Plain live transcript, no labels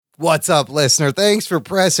What's up, listener? Thanks for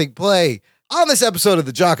pressing play. On this episode of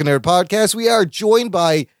the Jock and Nerd Podcast, we are joined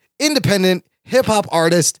by independent hip-hop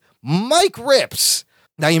artist Mike RipZ.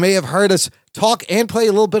 Now, you may have heard us talk and play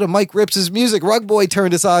a little bit of Mike RipZ's music. Rug Boy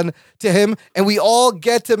turned us on to him, and we all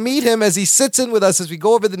get to meet him as he sits in with us as we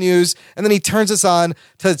go over the news, and then he turns us on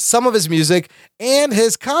to some of his music and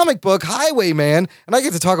his comic book, Highwayman, and I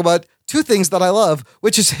get to talk about two things that I love,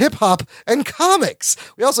 which is hip-hop and comics.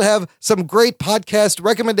 We also have some great podcast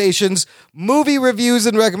recommendations, movie reviews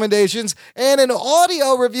and recommendations, and an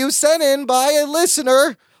audio review sent in by a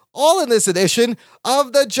listener, all in this edition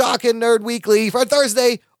of the Jock and Nerd Weekly for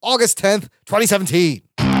Thursday, August 10th, 2017.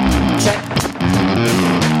 Check.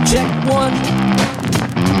 Check one.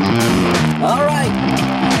 All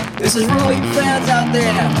right. This is really fans out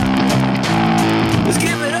there. Let's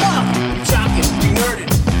give it up. Jockin', we nerded.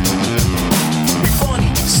 We funny,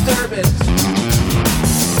 disturbing.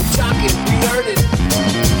 Jockin', we nerded.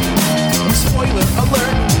 Spoiler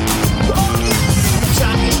alert. Oh yeah.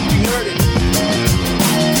 Jockin', we nerded.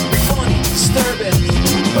 We funny, disturbing.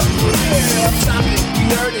 Oh yeah. Jockin', we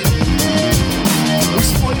nerded.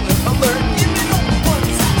 Spoiler alert.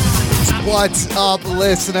 What's up,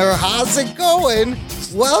 listener? How's it going?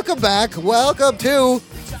 Welcome back. Welcome to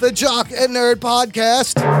the Jock and Nerd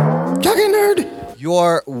Podcast. Jock and Nerd,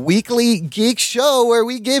 your weekly geek show where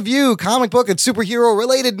we give you comic book and superhero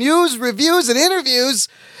related news, reviews, and interviews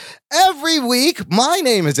every week. My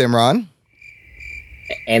name is Imran.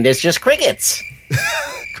 And it's just crickets.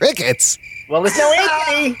 Crickets? Well, there's no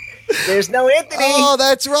Anthony. There's no Anthony. Oh,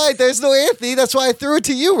 that's right. There's no Anthony. That's why I threw it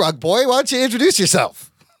to you, Rug Boy. Why don't you introduce yourself?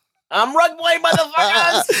 I'm Rug Boy,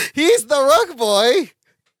 motherfuckers. He's the Rug Boy.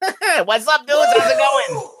 What's up, dudes? How's it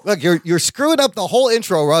going? Look, you're screwing up the whole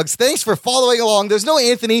intro, Ruggs. Thanks for following along. There's no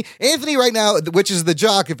Anthony. Anthony right now, which is the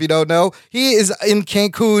Jock, if you don't know, he is in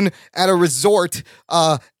Cancun at a resort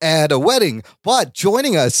at a wedding. But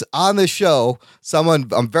joining us on the show, someone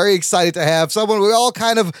I'm very excited to have, someone we all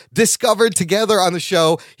kind of discovered together on the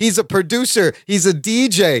show. He's a producer. He's a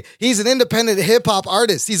DJ. He's an independent hip-hop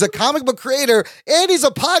artist. He's a comic book creator, and he's a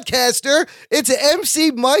podcaster. It's MC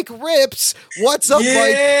Mike RipZ. What's up,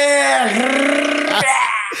 Mike?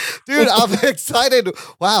 Dude, I'm excited.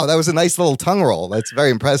 Wow, that was a nice little tongue roll. That's very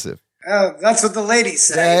impressive. Oh, that's what the ladies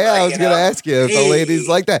say. Yeah, I was going to ask you if the ladies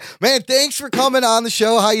like that. Man, thanks for coming on the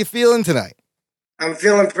show. How you feeling tonight? I'm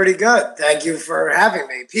feeling pretty good. Thank you for having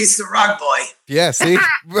me. Peace to Rug Boy. Yeah, see?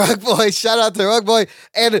 Rug Boy. Shout out to Rug Boy.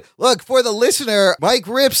 And look, for the listener, Mike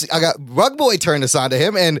RipZ, I got Rug Boy turned us on to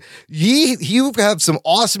him, and you have some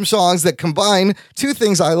awesome songs that combine two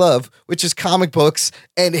things I love, which is comic books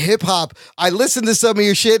and hip-hop. I listened to some of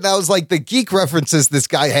your shit, and I was like, the geek references this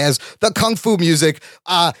guy has, the kung fu music.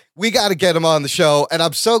 We got to get him on the show, and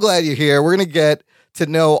I'm so glad you're here. We're going to get to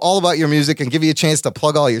know all about your music and give you a chance to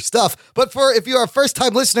plug all your stuff. But if you're a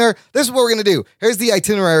first-time listener, this is what we're going to do. Here's the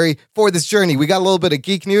itinerary for this journey. We got a little bit of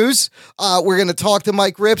geek news. We're going to talk to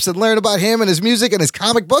Mike RipZ and learn about him and his music and his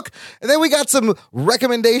comic book. And then we got some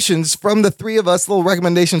recommendations from the three of us, little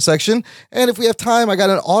recommendation section. And if we have time, I got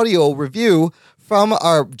an audio review from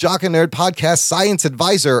our Jock and Nerd Podcast science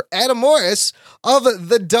advisor, Adam Morris, of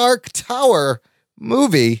The Dark Tower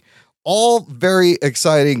movie. All very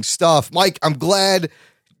exciting stuff. Mike, I'm glad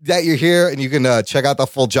that you're here and you can check out the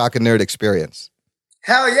full Jock and Nerd experience.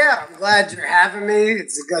 Hell yeah. I'm glad you're having me.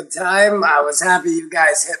 It's a good time. I was happy you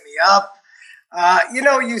guys hit me up.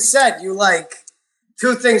 You said you like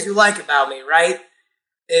two things you like about me, right?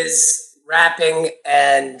 Is rapping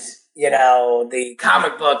and, the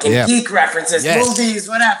comic book and geek references, movies,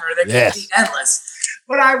 whatever. They can be endless.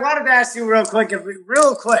 But I wanted to ask you real quick.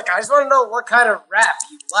 I just want to know what kind of rap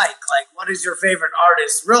you like. Like, what is your favorite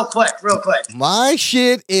artist? Real quick. My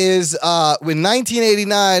shit is, when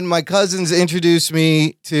 1989, my cousins introduced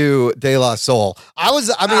me to De La Soul. Run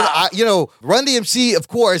DMC, of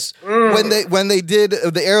course, when they did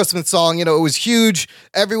the Aerosmith song, it was huge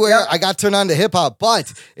everywhere. Yep. I got turned on to hip hop.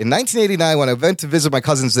 But in 1989, when I went to visit my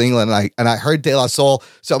cousins in England, and I heard De La Soul,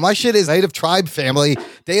 so my shit is Native Tribe Family,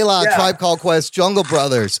 De La, Tribe Called Quest, Jungle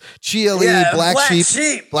Brothers, Chia Lee, Black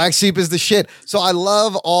Sheep. Black Sheep is the shit. So I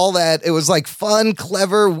love all that. It was like fun,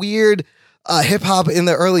 clever, weird hip hop in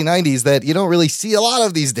the early 90s that you don't really see a lot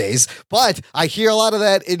of these days. But I hear a lot of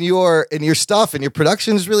that in your stuff, and your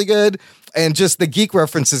production is really good. And just the geek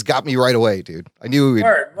references got me right away, dude. I knew we'd...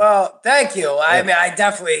 Well, thank you. Yeah. I mean, I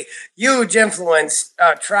definitely, huge influence.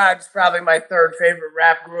 Tribe's probably my third favorite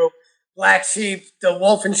rap group. Black Sheep, the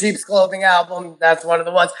Wolf in Sheep's Clothing album, that's one of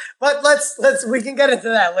the ones. But we can get into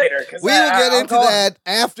that later. We will get into that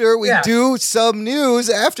after we do some news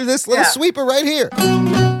after this little sweeper right here.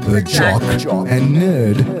 The Jock and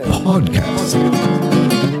Nerd Podcast.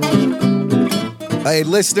 Hey,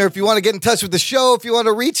 listener, if you want to get in touch with the show, if you want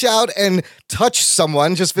to reach out and touch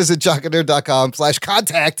someone, just visit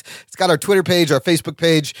jockandnerd.com/contact. It's got our Twitter page, our Facebook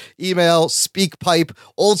page, email, SpeakPipe,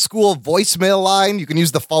 old school voicemail line. You can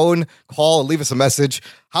use the phone, call, and leave us a message.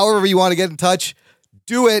 However you want to get in touch,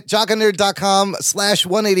 do it.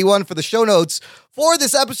 jockandnerd.com/181 for the show notes. For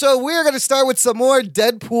this episode, we're going to start with some more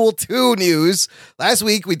Deadpool 2 news. Last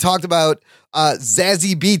week, we talked about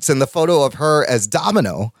Zazie Beetz and the photo of her as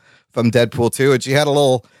Domino from Deadpool 2, and she had a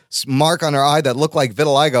little mark on her eye that looked like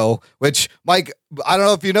vitiligo, which, Mike, I don't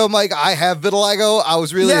know if you know, Mike, I have vitiligo. I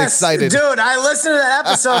was really excited. Dude, I listened to that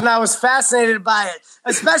episode and I was fascinated by it.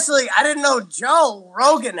 Especially, I didn't know Joe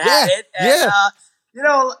Rogan had it. And,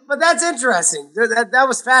 but that's interesting. That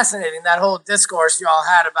was fascinating, that whole discourse you all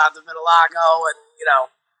had about the vitiligo and,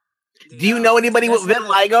 Do you know anybody with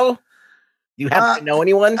vitiligo? You happen to know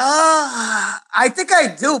anyone? I think I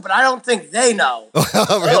do, but I don't think they know. Really? You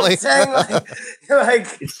know what I'm saying?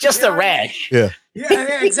 It's just a rash. Yeah.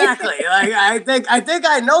 Yeah, exactly. I think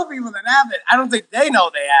I know people that have it. I don't think they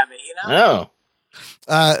know they have it,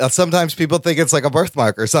 Oh. Sometimes people think it's like a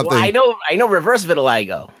birthmark or something. Well, I know reverse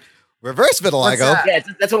vitiligo. Reverse vitiligo? What's Yeah,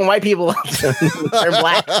 that's when white people turn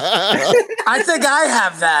black. I think I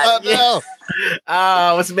have that. Oh, no.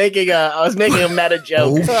 I was making a meta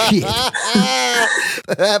joke. Oh, shit.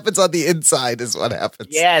 That happens on the inside is what happens.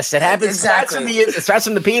 Yes, it happens. Exactly. It starts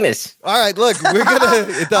from the penis. All right, look, we're going to,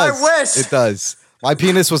 it does. I wish. It does. My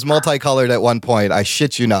penis was multicolored at one point. I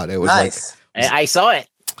shit you not. It was Nice. I saw it.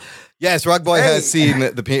 Yes, Rug Boy has seen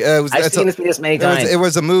the penis. I've seen this penis many times. It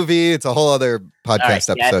was a movie. It's a whole other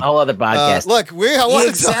podcast Yeah, episode. a whole other podcast. Look, I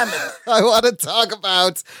want to talk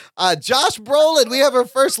about Josh Brolin. We have our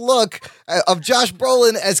first look of Josh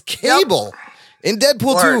Brolin as Cable. In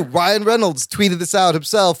Deadpool 2, Ryan Reynolds tweeted this out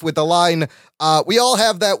himself with the line, we all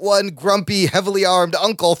have that one grumpy, heavily armed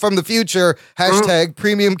uncle from the future, hashtag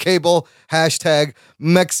premium cable, hashtag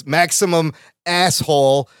maximum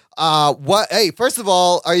asshole. Hey, first of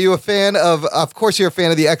all, are you a fan of course you're a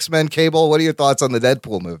fan of the X-Men Cable. What are your thoughts on the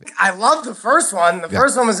Deadpool movie? I love the first one. The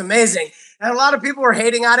first one was amazing. And a lot of people were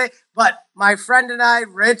hating on it, but my friend and I,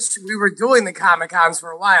 Rich, we were doing the Comic-Cons for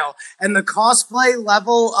a while, and the cosplay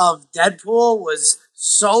level of Deadpool was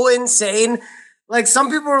so insane. Like, some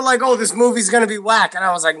people were like, oh, this movie's going to be whack. And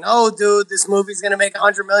I was like, no, dude, this movie's going to make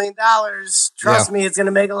 $100 million. Trust me, it's going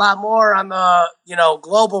to make a lot more on the,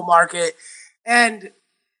 global market. And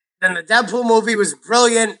then the Deadpool movie was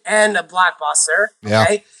brilliant and a blockbuster. Yeah.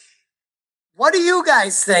 Okay? What do you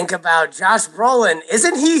guys think about Josh Brolin?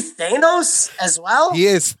 Isn't he Thanos as well? He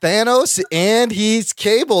is Thanos and he's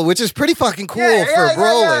Cable, which is pretty fucking cool for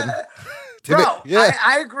Brolin. Yeah. Bro,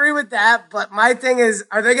 I agree with that, but my thing is,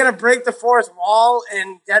 are they going to break the fourth wall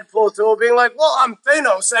in Deadpool 2 being like, well, I'm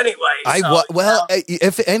Thanos anyway?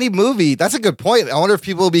 If any movie, that's a good point. I wonder if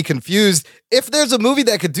people will be confused. If there's a movie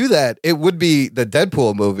that could do that, it would be the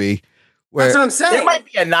Deadpool movie. That's what I'm saying. There might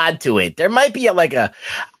be a nod to it. There might be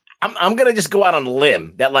I'm going to just go out on a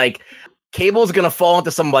limb that Cable's going to fall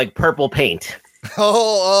into some purple paint.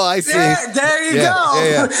 Oh, I see. There you go.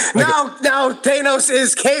 Yeah. Now Thanos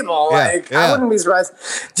is Cable. I wouldn't be surprised.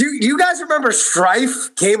 Do you guys remember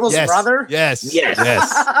Strife, Cable's brother? Yes.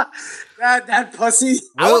 that pussy.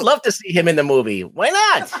 I would love to see him in the movie. Why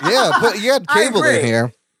not? Yeah, but you had Cable in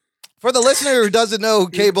here. For the listener who doesn't know who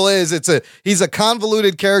Cable is, he's a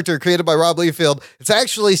convoluted character created by Rob Liefeld. It's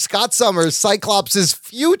actually Scott Summers, Cyclops'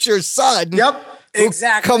 future son. Yep.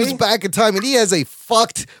 Exactly. Comes back in time, and he has a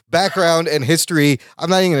fucked background and history. I'm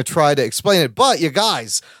not even going to try to explain it, but you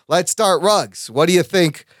guys, let's start Rugs. What do you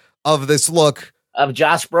think of this look? Of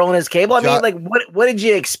Josh Brolin as Cable? I mean, what did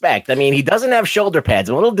you expect? I mean, he doesn't have shoulder pads.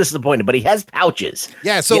 I'm a little disappointed, but he has pouches.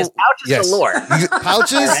 Yeah, so he has pouches galore.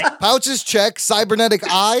 Pouches, check. Cybernetic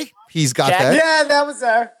eye, he's got that. Yeah, that was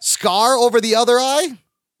there. Scar over the other eye?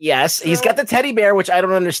 Yes, he's got the teddy bear, which I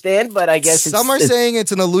don't understand, but I guess some are saying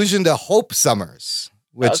it's an allusion to Hope Summers,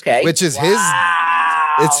 which is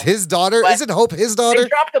it's his daughter. Isn't Hope his daughter? They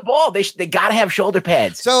dropped the ball. They got to have shoulder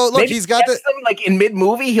pads. So look, maybe he's got them, in mid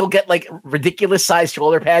movie. He'll get ridiculous sized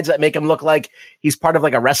shoulder pads that make him look like he's part of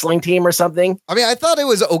a wrestling team or something. I mean, I thought it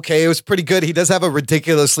was okay. It was pretty good. He does have a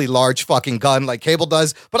ridiculously large fucking gun like Cable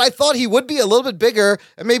does, but I thought he would be a little bit bigger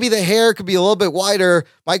and maybe the hair could be a little bit wider.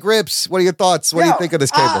 Mike Rips, what are your thoughts? What do you think of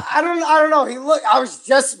this Cable? I don't know. I was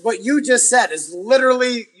just what you just said is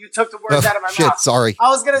literally you took the words out of my mouth. Sorry. I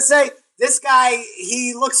was gonna say this guy,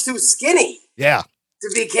 he looks too skinny. Yeah.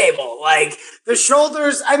 To be Cable. The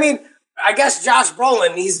shoulders, I mean, I guess Josh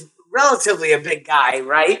Brolin, he's relatively a big guy,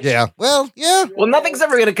 right? Yeah. Well, yeah. Well, nothing's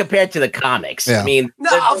ever going to compare to the comics. Yeah. I mean, No,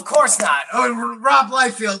 of course not. Oh, Rob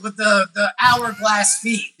Liefeld with the hourglass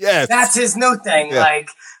feet. Yes. That's his new thing. Yeah. Like,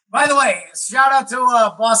 by the way, shout out to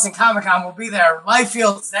Boston Comic Con. We'll be there.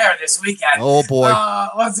 Liefeld's there this weekend. Oh, boy.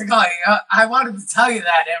 What's it called? I wanted to tell you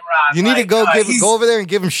that, Imran. You need to go go over there and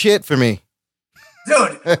give him shit for me.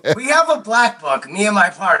 Dude, we have a black book, me and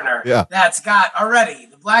my partner, Yeah. that's got already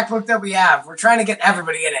the black book that we have. We're trying to get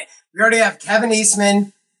everybody in it. We already have Kevin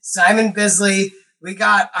Eastman, Simon Bisley. We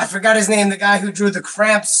got, I forgot his name, the guy who drew the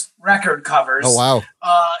Cramps record covers. Oh, wow.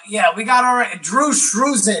 Yeah, we got already. Drew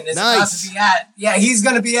Struzan is about to be at. Yeah, he's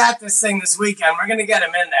going to be at this thing this weekend. We're going to get him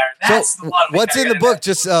in there. That's the one. What's in the book?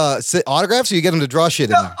 Just autographs, or you get him to draw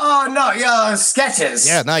shit in there? Oh no, yeah, sketches.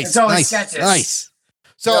 Yeah, nice. It's always nice, sketches. Nice.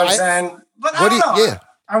 So You know what I'm saying? But I what don't do you? know. Yeah.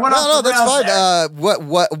 I went No, off the that's rails fine. there.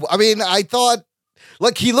 What? I mean, I thought,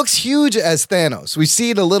 look, he looks huge as Thanos. We see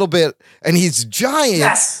it a little bit, and he's giant.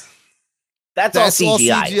 Yes. that's all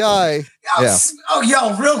CGI. CGI. Oh, Yeah.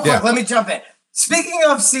 yo, real quick, Yeah. let me jump in. Speaking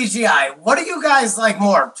of CGI, what do you guys like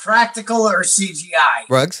more, practical or CGI?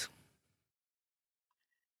 Rugs.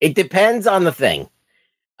 It depends on the thing.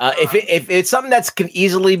 If it's something that can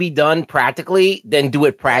easily be done practically, then do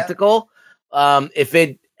it practical. If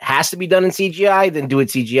it has to be done in CGI, then do it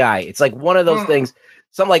CGI. It's like one of those things.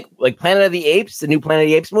 Something like Planet of the Apes, the new Planet of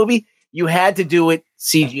the Apes movie. You had to do it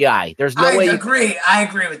CGI. There's no way. I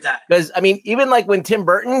agree with that. Because I mean, even like when Tim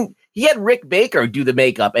Burton, he had Rick Baker do the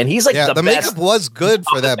makeup, and he's like Yeah, the best. makeup was good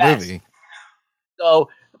for that best. movie. So,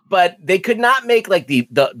 but they could not make like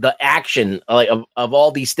the action like of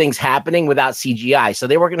all these things happening without CGI. So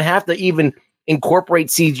they were going to have to even incorporate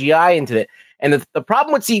CGI into it. And the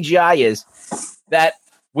problem with CGI is that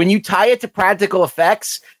when you tie it to practical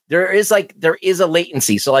effects, there is a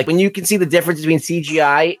latency. So like when you can see the difference between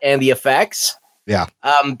CGI and the effects, Yeah.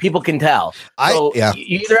 People can tell. You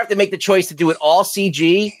You either have to make the choice to do it all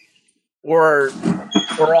CG or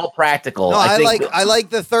all practical. No, think I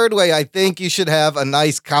like the third way. I think you should have a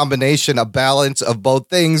nice combination, a balance of both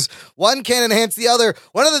things. One can enhance the other.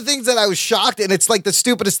 One of the things that I was shocked, and it's like the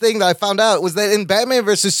stupidest thing that I found out, was that in Batman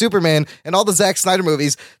versus Superman and all the Zack Snyder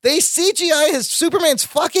movies, they CGI his Superman's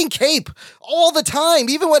fucking cape all the time,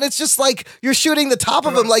 even when it's just like you're shooting the top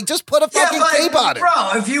of him. Like, just put a fucking cape on it.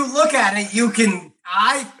 Bro, if you look at it, you can.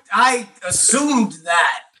 I assumed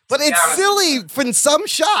that. But it's silly. For some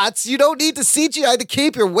shots, you don't need to CGI the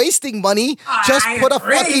cape. You're wasting money. Just put a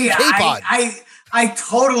fucking cape on. I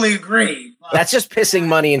totally agree. that's just pissing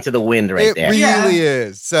money into the wind right It there. really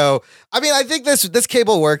is. So, I mean, I think this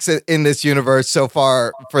cable works in this universe so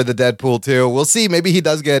far for the Deadpool 2. We'll see. Maybe he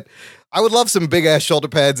does get. I would love some big ass shoulder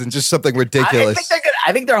pads and just something ridiculous.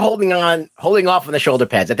 I think they're holding off on the shoulder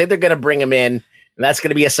pads. I think they're going to bring him in, and that's going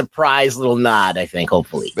to be a surprise little nod. I think,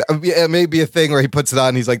 hopefully, It may be a thing where he puts it on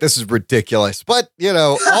and he's like, this is ridiculous. But, you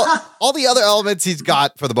know, all the other elements he's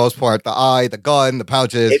got for the most part, the eye, the gun, the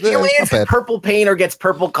pouches. if he not lands in bad. purple paint or gets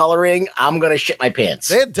purple coloring, I'm going to shit my pants.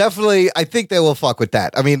 They definitely, I think they will fuck with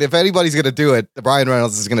that. I mean, if anybody's going to do it, Brian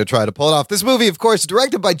Reynolds is going to try to pull it off. This movie, of course,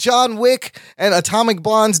 directed by John Wick and Atomic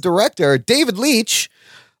Blonde's director, David Leitch.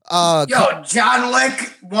 John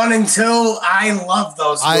Wick 1 and 2, I love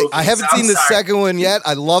those movies. I haven't seen the second one yet.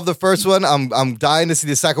 I love the first one. I'm dying to see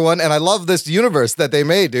the second one, and I love this universe that they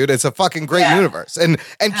made, dude. It's a fucking great universe, and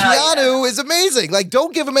Keanu is amazing. Like,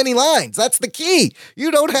 don't give him any lines. That's the key.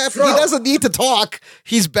 You don't have. He doesn't need to talk.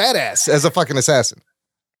 He's badass as a fucking assassin.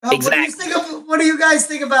 Exactly. What do you guys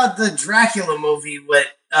think about the Dracula movie with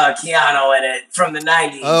Keanu in it from the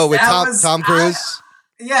 90s? Oh, with Tom Cruise?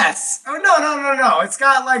 Yes. Oh, no. It's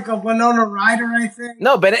got like a Winona Ryder, I think.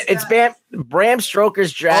 No, but it's Bram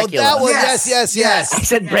Stoker's Dracula. Oh, that one. Yes. I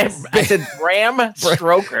said Bram Stoker.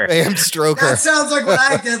 Bram Stoker. That sounds like what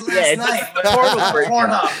I did last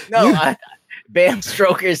night. No, Bram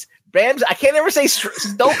Stoker's. Bram's. I can't ever say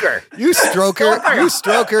Stoker. You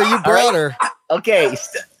stroker. You brought her. Okay.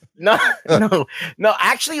 No. I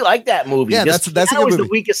actually like that movie. Yeah, that's a good was movie. the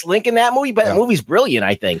weakest link in that movie, but the movie's brilliant,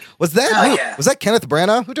 I think. Was that Kenneth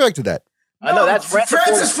Branagh? Who directed that? No, that's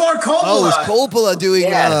Francis Ford Coppola. Oh, it was Coppola doing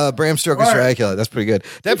Bram Stoker's Dracula. That's pretty good.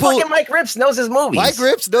 Fucking Mike Rips knows his movies. Mike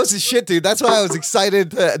Rips knows his shit, dude. That's why I was excited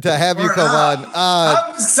to have you come on.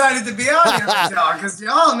 I'm excited to be on here with y'all because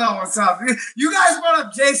y'all know what's up. You guys brought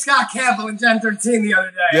up J. Scott Campbell in Gen 13 the other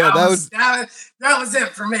day. Yeah, that was it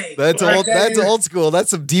for me. That's old school. That's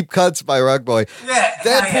some deep cuts by Rug Boy. Yeah.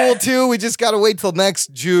 Deadpool 2, we just got to wait till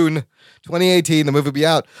next June 2018. The movie will be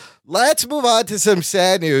out. Let's move on to some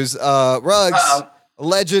sad news. Ruggs, a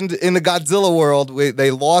legend in the Godzilla world.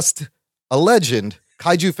 They lost a legend.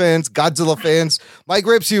 Kaiju fans, Godzilla fans. Mike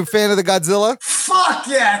Rips, you a fan of the Godzilla? Fuck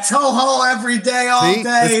yeah, Toho every day, all See?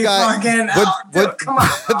 day. This guy- Fucking what- come on,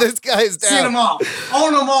 bro. This guy's Seen them down. all.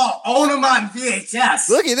 Own them on VHS.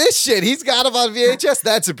 Look at this shit. He's got him on VHS.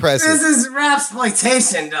 That's impressive. This is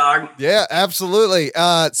rapsploitation, dog. Yeah, absolutely.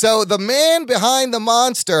 So the man behind the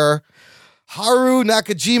monster, Haru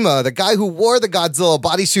Nakajima, the guy who wore the Godzilla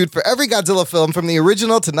bodysuit for every Godzilla film from the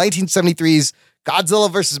original to 1973's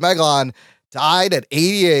Godzilla vs. Megalon, died at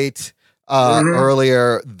 88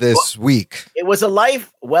 earlier this week. It was a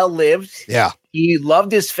life well lived. Yeah. He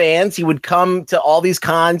loved his fans. He would come to all these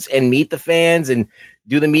cons and meet the fans and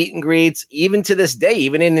do the meet and greets. Even to this day,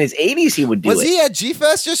 even in his 80s, he would do it. Was he at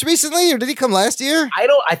G-Fest just recently, or did he come last year?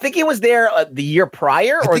 I think he was there the year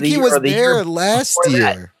prior, I think he was there last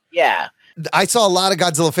year. Yeah. I saw a lot of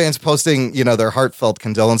Godzilla fans posting, their heartfelt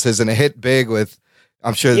condolences, and it hit big with,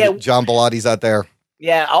 I'm sure, John Belotti's out there.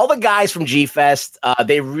 Yeah, all the guys from G-Fest,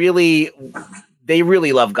 they really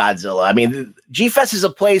love Godzilla. I mean, G-Fest is a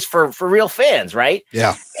place for real fans, right?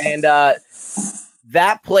 Yeah. And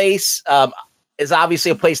that place is obviously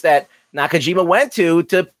a place that Nakajima went to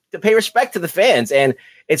pay respect to the fans. And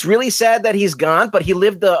it's really sad that he's gone, but he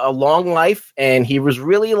lived a long life, and he was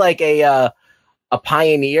really like a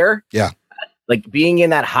pioneer. Yeah. Like being in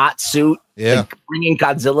that hot suit, like bringing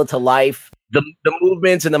Godzilla to life. The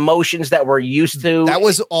movements and the motions that we're used to. That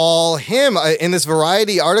was all him. In this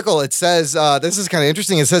Variety article, it says, this is kind of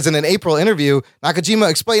interesting. It says in an April interview, Nakajima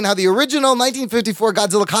explained how the original 1954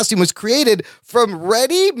 Godzilla costume was created from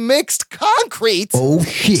ready mixed concrete. Oh,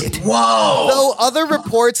 shit. Whoa. Though other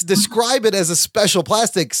reports describe it as a special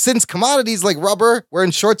plastic, since commodities like rubber were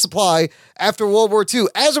in short supply after World War II.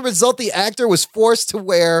 As a result, the actor was forced to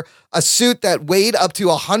wear a suit that weighed up to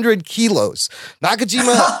 100 kilos.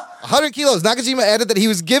 100 kilos. Nakajima added that he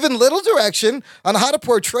was given little direction on how to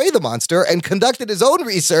portray the monster and conducted his own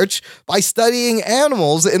research by studying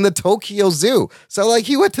animals in the Tokyo Zoo. So,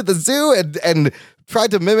 he went to the zoo and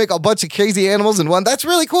tried to mimic a bunch of crazy animals in one. That's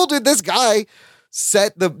really cool, dude. This guy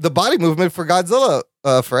set the body movement for Godzilla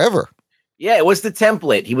forever. Yeah, it was the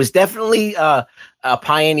template. He was definitely a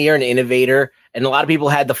pioneer and innovator, and a lot of people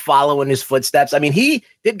had to follow in his footsteps. I mean, he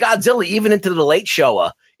did Godzilla even into the late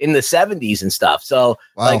Showa in the 70s and stuff. So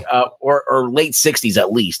or late 60s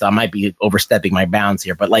at least. I might be overstepping my bounds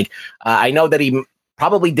here, but I know that he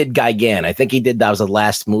probably did Gigan. I think he did. That was the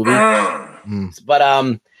last movie.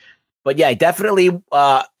 But yeah, definitely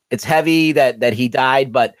it's heavy that he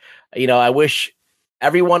died, but I wish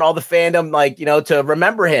everyone, all the fandom, to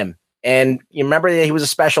remember him. And you remember that he was a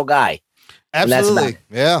special guy. Absolutely.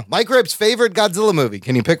 Yeah. Mike Rip's favorite Godzilla movie.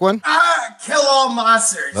 Can you pick one? Kill all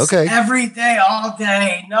monsters. Okay. Every day, all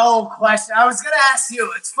day. No question. I was going to ask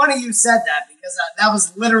you. It's funny you said that because that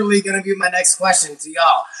was literally going to be my next question to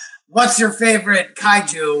y'all. What's your favorite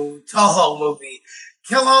kaiju Toho movie?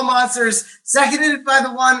 Kill all monsters. Seconded by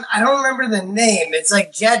the one, I don't remember the name. It's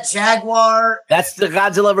like Jet Jaguar. That's the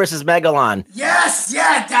Godzilla versus Megalon. Yes.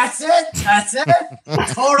 Yeah, that's it.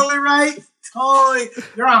 Totally right. Totally.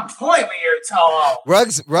 You're on point with your Toho.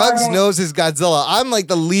 Ruggs knows his Godzilla. I'm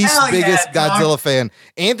the least biggest Godzilla fan.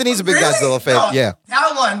 Anthony's a big Godzilla fan. No, yeah.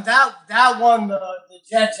 That one, the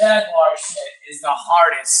Jet Jaguar shit is the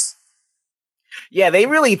hardest. Yeah, they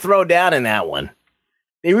really throw down in that one.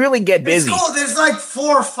 They really get busy. It's cool. There's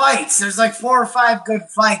 4 fights. There's 4 or 5 good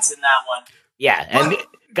fights in that one. Yeah, and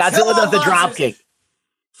Godzilla does the drop kick.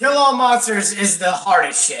 Kill all monsters is the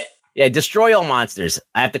hardest shit. Yeah, destroy all monsters.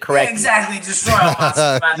 I have to correct. Yeah, exactly, destroy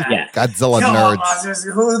all monsters. Yeah. Godzilla Kill nerds. all monsters.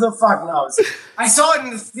 Who the fuck knows? I saw it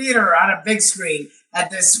in the theater on a big screen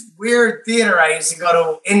at this weird theater I used to go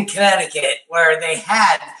to in Connecticut, where they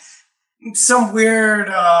had some weird,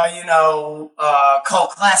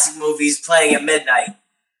 cult classic movies playing at midnight.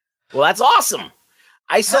 Well, that's awesome.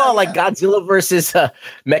 I saw Godzilla versus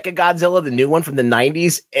Mechagodzilla, the new one from the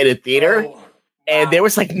 90s, in a theater. Oh. And there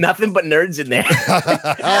was nothing but nerds in there.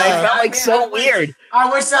 I felt so weird. I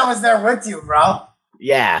wish I was there with you, bro.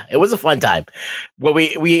 Yeah, it was a fun time. Well,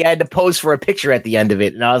 we had to pose for a picture at the end of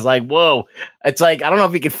it, and I was like, "Whoa!" It's I don't know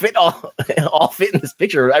if we could fit all fit in this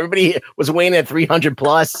picture. Everybody was weighing at 300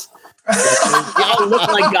 plus. They all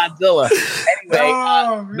look like Godzilla.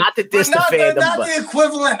 Anyway, not to diss the fandom, not but the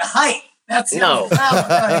equivalent height. That's no.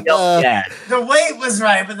 Yeah. The weight was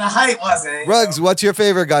right, but the height wasn't. Ruggs, what's your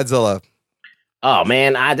favorite Godzilla? Oh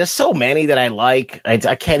man, there's so many that I like.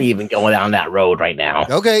 I can't even go down that road right now.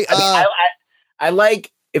 Okay, I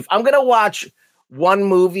like, if I'm gonna watch one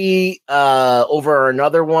movie over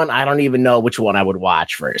another one, I don't even know which one I would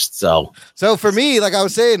watch first. So for me, like I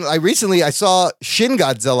was saying, I saw Shin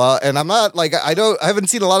Godzilla, and I'm not I haven't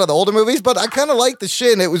seen a lot of the older movies, but I kind of like the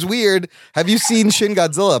Shin. It was weird. Have you seen Shin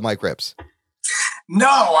Godzilla, Mike Rips? No,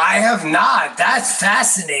 I have not. That's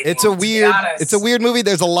fascinating. It's a weird movie.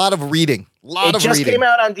 There's a lot of reading. It just came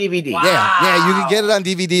out on DVD. Wow. Yeah, you can get it on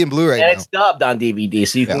DVD and Blu-ray And now. it's dubbed on DVD,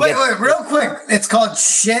 so you can Wait, real quick. It's called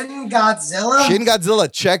Shin Godzilla? Shin Godzilla,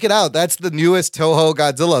 check it out. That's the newest Toho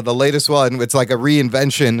Godzilla, the latest one. It's like a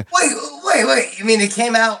reinvention. Wait. You mean it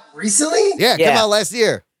came out recently? Yeah, it came out last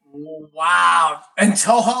year. Wow. And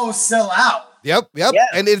Toho's still out. Yep. Yeah.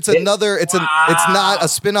 And it's not a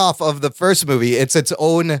spin-off of the first movie. It's its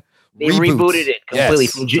own They reboot. rebooted it completely.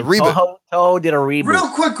 Yes, it's a reboot. Toho did a reboot. Real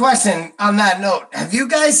quick question on that note. Have you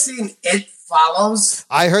guys seen It Follows?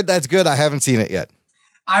 I heard that's good. I haven't seen it yet.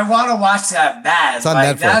 I want to watch that bad. It's on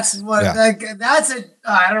Netflix. That's what. That's a.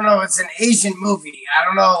 I don't know. It's an Asian movie. I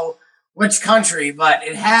don't know which country, but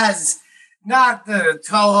it has not the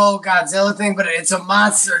Toho Godzilla thing, but it's a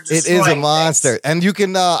monster. It is a monster. And you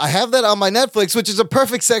can, I have that on my Netflix, which is a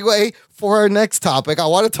perfect segue for our next topic. I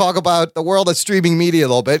want to talk about the world of streaming media a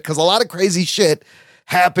little bit because a lot of crazy shit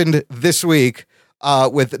happened this week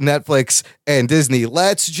with Netflix and Disney.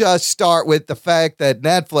 Let's just start with the fact that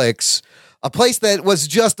Netflix, a place that was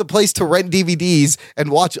just a place to rent DVDs and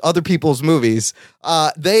watch other people's movies,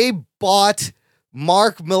 they bought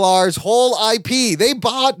Mark Millar's whole IP. They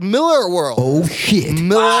bought Miller World. Oh, shit.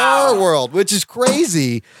 Miller World, which is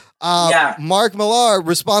crazy. Mark Millar,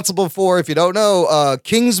 responsible for, if you don't know,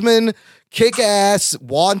 Kingsman, Kick-Ass,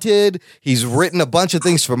 Wanted. He's written a bunch of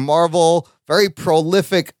things for Marvel. Very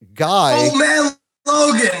prolific guy. Old Man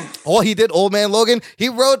Logan. Oh, he did Old Man Logan. He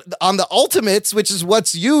wrote on the Ultimates, which is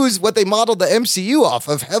what they modeled the MCU off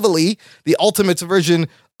of heavily, the Ultimates version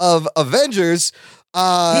of Avengers. He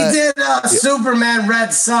did Superman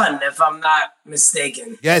Red Sun, if I'm not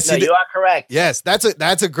mistaken. Yes, No, you are correct. Yes, that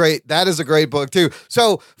is a great book too.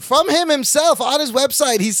 So from him himself on his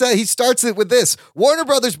website, he said he starts it with this: Warner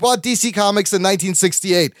Brothers bought DC Comics in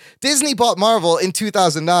 1968. Disney bought Marvel in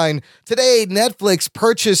 2009. Today, Netflix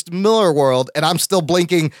purchased Miller World, and I'm still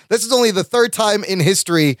blinking. This is only the third time in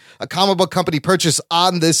history a comic book company purchase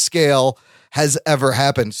on this scale has ever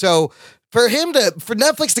happened. So for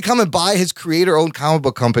Netflix to come and buy his creator-owned comic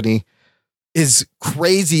book company is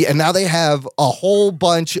crazy, and now they have a whole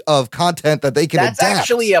bunch of content that they can adapt. That's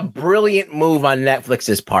actually a brilliant move on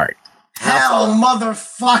Netflix's part. Hell,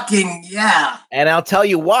 motherfucking yeah. And I'll tell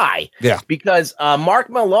you why. Yeah. Because Mark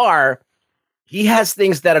Millar, he has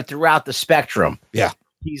things that are throughout the spectrum. Yeah.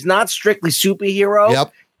 He's not strictly superhero.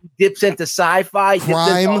 Yep. He dips into sci-fi, Crime,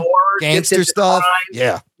 dips into horror, gangster dips into stuff. crime.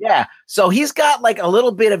 Yeah. Yeah. So he's got like a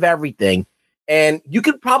little bit of everything. And you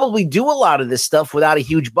could probably do a lot of this stuff without a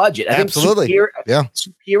huge budget. I Absolutely. Think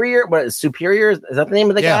Superior, is that the name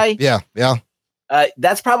of the guy? Yeah.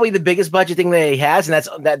 That's probably the biggest budget thing that he has,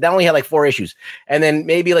 and that only had like 4 issues. And then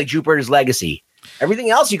maybe like Jupiter's Legacy. Everything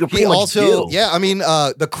else you could pretty much do. Yeah, I mean,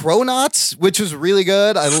 the Chronauts, which was really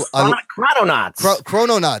good. Chrononauts.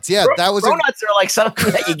 Chrononauts, yeah, that was. Chrononauts are like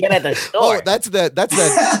something that you get at the store. Oh, that's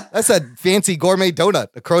that fancy gourmet donut.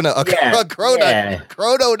 A cronut.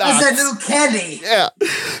 Chrononauts. That's a new candy. Yeah,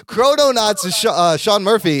 Chrononauts is Sean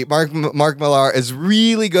Murphy. Mark Millar is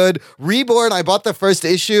really good. Reborn. I bought the first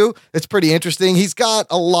issue. It's pretty interesting. He's got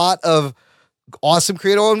a lot of awesome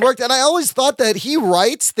creator-owned work, and I always thought that he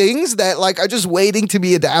writes things that like are just waiting to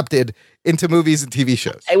be adapted into movies and TV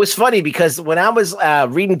shows. It was funny because when I was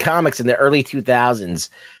reading comics in the early 2000s,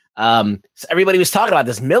 everybody was talking about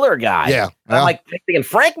this Miller guy. Yeah. And I'm like thinking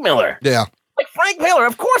Frank Miller. Yeah. Like Frank Miller.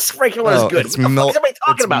 Of course Frank Miller is good. What the fuck is everybody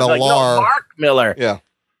talking about? Like, no, Mark Miller. Yeah.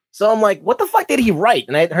 So I'm like, what the fuck did he write?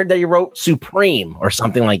 And I heard that he wrote Supreme or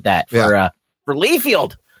something like that for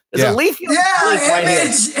Leafield. There's a Leafield.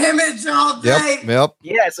 Yeah, image all day. Yep.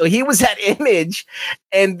 Yeah, so he was at Image,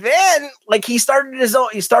 and then like he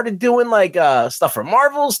started doing like stuff for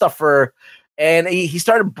Marvel, and he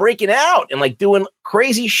started breaking out and like doing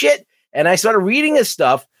crazy shit. And I started reading his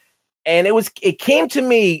stuff, and it came to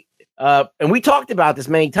me, and we talked about this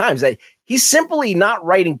many times, that he's simply not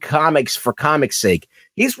writing comics for comics' sake.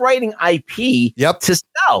 He's writing IP to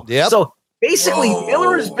sell. Yep. So basically,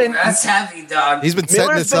 Miller has been that's heavy, dog. He's been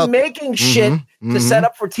setting this up, making shit to set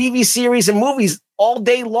up for TV series and movies all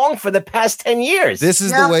day long for the past 10 years. This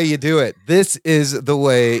is the way you do it. This is the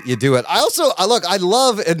way you do it. I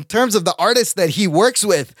love in terms of the artists that he works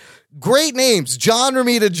with. Great names: John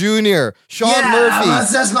Romita Jr., Sean Murphy.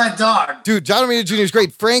 That's my dog. Dude, John Romita Jr. is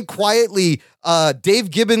great. Frank Quietly. Dave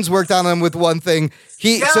Gibbons worked on him with one thing.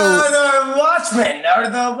 The Watchmen, or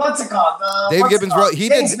the what's it called? Dave Gibbons wrote. He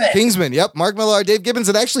did Kingsman. Yep, Mark Millar, Dave Gibbons,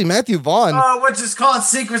 and actually Matthew Vaughn. Which is called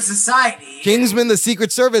Secret Society. Kingsman: The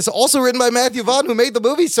Secret Service, also written by Matthew Vaughn, who made the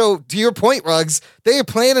movie. So to your point, Ruggs, they are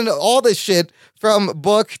planning all this shit from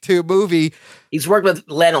book to movie. He's worked with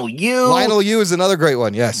Lionel Yu. Lionel Yu is another great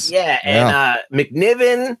one. Yes. Yeah, and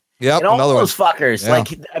McNiven. Yep, and all another those fuckers. Yeah.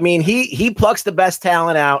 Like, I mean, he plucks the best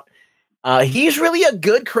talent out. He's really a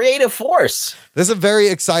good creative force. This is very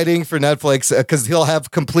exciting for Netflix because he'll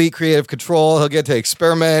have complete creative control. He'll get to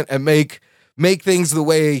experiment and make things the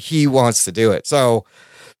way he wants to do it. So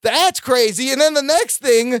that's crazy. And then the next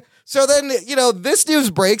thing, so then, this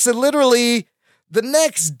news breaks, and literally the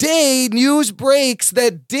next day, news breaks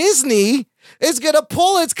that Disney is going to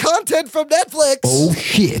pull its content from Netflix. Oh,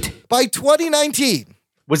 shit. By 2019.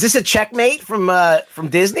 Was this a checkmate from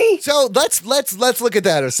Disney? So let's look at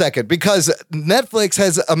that in a second, because Netflix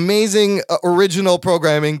has amazing original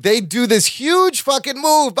programming. They do this huge fucking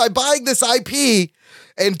move by buying this IP,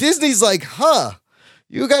 and Disney's like,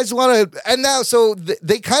 you guys want to, and now, so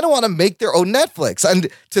they kind of want to make their own Netflix. And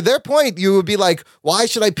to their point, you would be like, why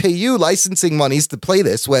should I pay you licensing monies to play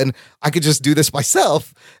this when I could just do this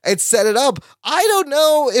myself and set it up? I don't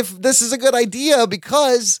know if this is a good idea,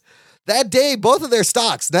 because that day, both of their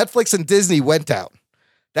stocks, Netflix and Disney, went down.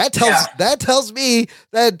 That tells me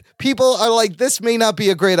that people are like, this may not be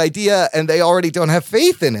a great idea, and they already don't have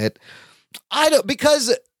faith in it.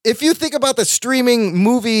 Because if you think about the streaming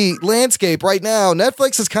movie landscape right now,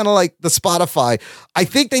 Netflix is kind of like the Spotify. I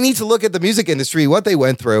think they need to look at the music industry, what they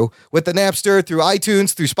went through with the Napster, through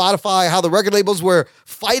iTunes, through Spotify, how the record labels were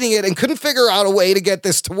fighting it and couldn't figure out a way to get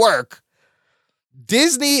this to work.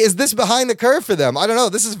 Disney, is this behind the curve for them? I don't know.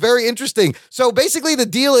 This is very interesting. So basically the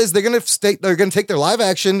deal is they're going to take their live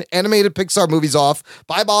action animated Pixar movies off.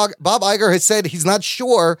 Bob Iger has said he's not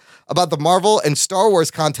sure about the Marvel and Star Wars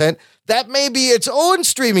content. That may be its own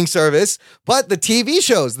streaming service, but the TV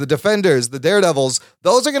shows, the Defenders, the Daredevils,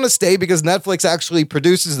 those are going to stay because Netflix actually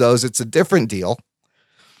produces those. It's a different deal.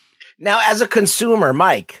 Now, as a consumer,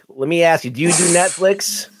 Mike, let me ask you, do you do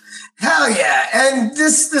Netflix? Hell yeah. And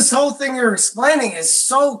this whole thing you're explaining is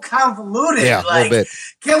so convoluted. Yeah, a little bit.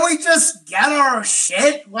 Can we just get our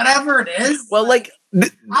shit, whatever it is? Well,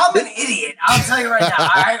 I'm an idiot. I'll tell you right now.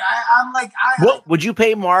 I'm like, what would you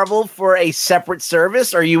pay Marvel for a separate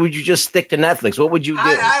service, or would you just stick to Netflix? What would you do?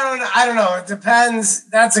 I don't know. It depends.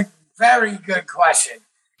 That's a very good question,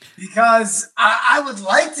 because I would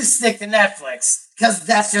like to stick to Netflix, because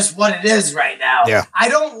that's just what it is right now. Yeah. I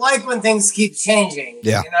don't like when things keep changing.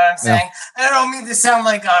 Yeah. You know what I'm saying? And I don't mean to sound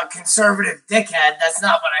like a conservative dickhead. That's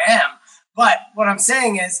not what I am. But what I'm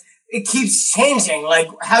saying is, it keeps changing. Like,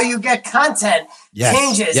 how you get content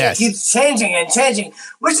changes. Yes. It keeps changing and changing,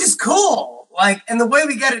 which is cool. Like, and the way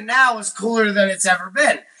we get it now is cooler than it's ever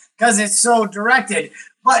been, because it's so directed.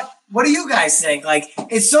 But what do you guys think? Like,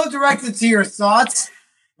 it's so directed to your thoughts.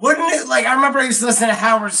 Wouldn't it, like, I remember I used to listen to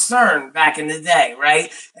Howard Stern back in the day, right?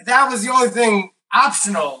 And that was the only thing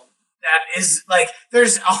optional that is, like,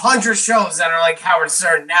 there's 100 shows that are like Howard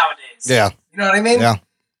Stern nowadays. Yeah. You know what I mean? Yeah.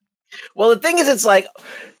 Well, the thing is, it's like,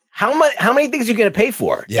 how many things are you going to pay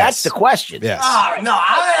for? Yes. That's the question. Yes. Oh, no,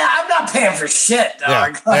 I'm not paying for shit,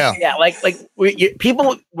 dog. Yeah.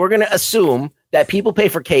 We're going to assume that people pay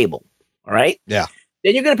for cable, all right? Yeah.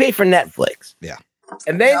 Then you're going to pay for Netflix. Yeah.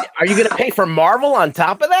 And then are you going to pay for Marvel on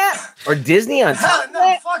top of that? Or Disney on top of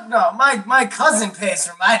that? Fuck no. My cousin pays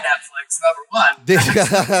for my Netflix, number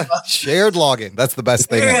one. Shared login. That's the best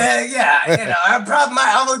thing. Yeah.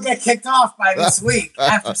 I will get kicked off by this week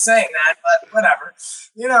after saying that, but whatever.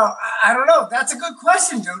 I don't know. That's a good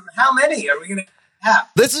question, dude. How many are we going to have?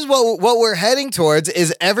 This is what we're heading towards,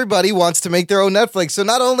 is everybody wants to make their own Netflix. So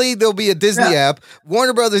not only there'll be a Disney app,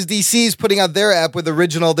 Warner Brothers DC is putting out their app with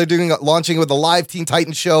original. They're launching with a live Teen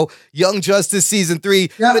Titans show, Young Justice Season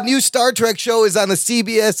 3. Yeah. The new Star Trek show is on the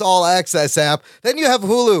CBS All Access app. Then you have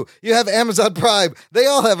Hulu. You have Amazon Prime. They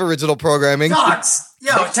all have original programming. Dogs.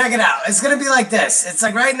 Yo, check it out. It's going to be like this. It's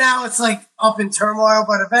like right now it's like up in turmoil,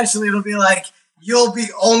 but eventually it'll be like you'll be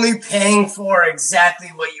only paying for exactly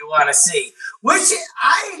what you want to see. Which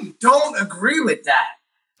I don't agree with that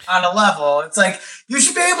on a level. It's like you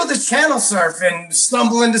should be able to channel surf and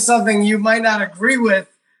stumble into something you might not agree with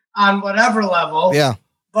on whatever level. Yeah.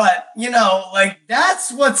 But, like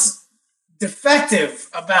that's what's defective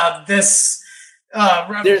about this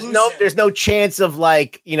revolution. There's no chance of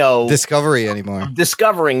discovery anymore.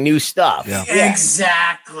 Discovering new stuff. Yeah.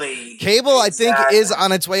 Exactly. Cable, I think, is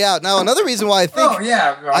on its way out. Now, another reason why I think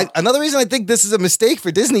another reason I think this is a mistake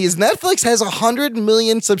for Disney is Netflix has 100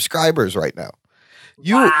 million subscribers right now.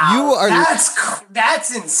 You are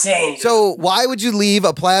that's insane. So why would you leave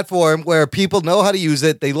a platform where people know how to use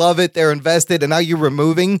it, they love it, they're invested, and now you're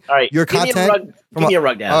removing your content? Give me a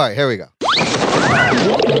rundown. All right, here we go.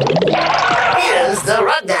 Here's the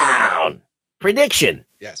rundown. prediction.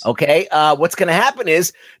 Yes. Okay. What's going to happen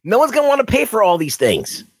is no one's going to want to pay for all these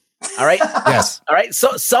things. All right. Yes. All right.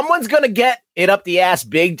 So someone's going to get it up the ass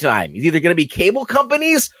big time. It's either going to be cable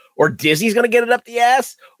companies or Disney's going to get it up the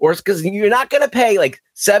ass, or it's because you're not going to pay like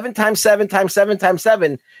 7 times 7 times 7 times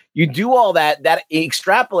 7. You do all that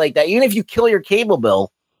extrapolate that. Even if you kill your cable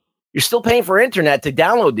bill, you're still paying for internet to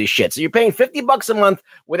download this shit. So you're paying $50 a month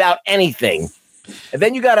without anything. And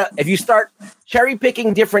then if you start cherry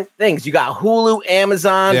picking different things, you got Hulu,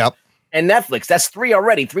 Amazon, and Netflix. That's 3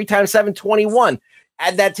 already. 3 times 7, 21.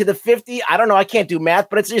 Add that to the 50. I don't know. I can't do math,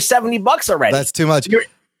 but it's your $70 already. That's too much.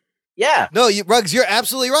 Yeah. No, Ruggs, you're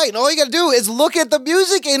absolutely right. And all you got to do is look at the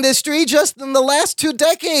music industry just in the last 2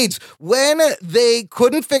 decades when they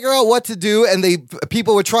couldn't figure out what to do and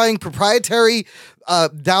people were trying proprietary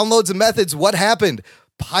downloads and methods. What happened?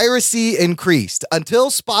 Piracy increased until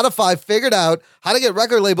Spotify figured out how to get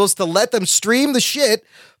record labels to let them stream the shit.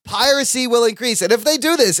 Piracy will increase. And if they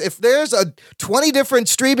do this, if there's 20 different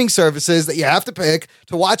streaming services that you have to pick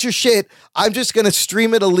to watch your shit, I'm just going to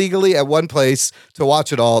stream it illegally at one place to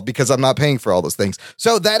watch it all because I'm not paying for all those things.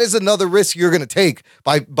 So that is another risk you're going to take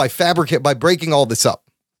by breaking all this up.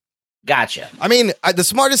 Gotcha. I mean, the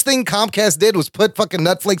smartest thing Comcast did was put fucking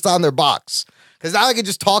Netflix on their box. Because now I can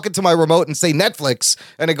just talk into my remote and say Netflix,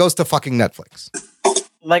 and it goes to fucking Netflix.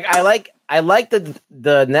 Like I like the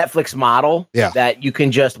Netflix model that you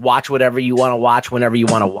can just watch whatever you want to watch whenever you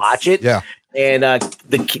want to watch it. Yeah. And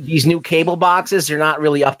these new cable boxes, they're not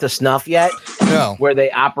really up to snuff yet. No. Where they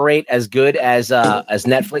operate as good as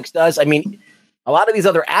Netflix does. I mean, a lot of these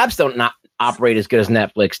other apps don't not operate as good as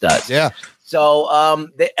Netflix does. Yeah. So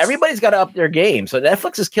everybody's got to up their game. So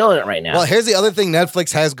Netflix is killing it right now. Well, here's the other thing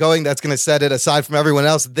Netflix has going that's going to set it aside from everyone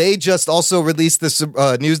else. They just also released this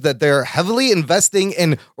news that they're heavily investing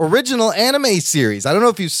in original anime series. I don't know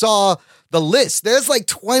if you saw the list. There's like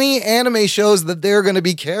 20 anime shows that they're going to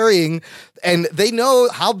be carrying, and they know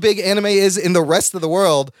how big anime is in the rest of the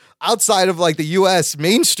world outside of like the US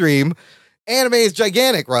mainstream. Anime is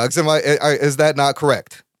gigantic, Ruggs. Is that not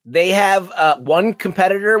correct? They have one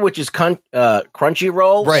competitor, which is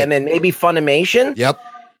Crunchyroll, right, and then maybe Funimation. Yep.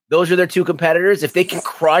 Those are their 2 competitors. If they can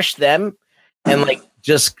crush them and like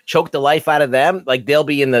just choke the life out of them, like they'll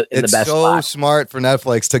be in the best spot. It's so smart for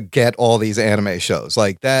Netflix to get all these anime shows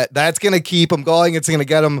like that. That's going to keep them going. It's going to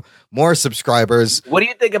get them more subscribers. What do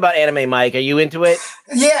you think about anime, Mike? Are you into it?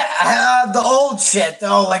 Yeah, the old shit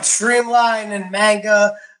though, like Streamline and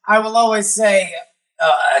manga. I will always say,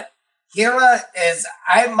 Akira is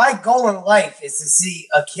my goal in life is to see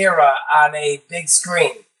Akira on a big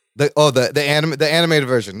screen. The animated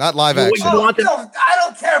version, not live action. I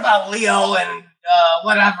don't care about Leo and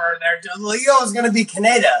whatever they're doing. Leo is going to be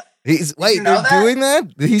Kaneda. They're doing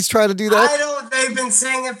that? He's trying to do that? They've been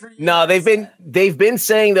saying it for years. No, they've been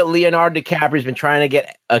saying that Leonardo DiCaprio's been trying to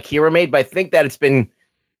get Akira made, but I think that it's been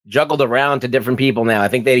juggled around to different people now. I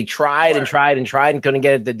think that he tried and couldn't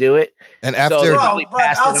get it to do it. And after,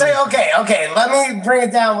 I'll say, okay, let me bring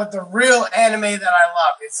it down with the real anime that I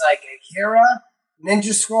love. It's like Akira,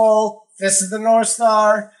 Ninja Scroll, Fist of the North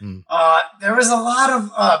Star. There was a lot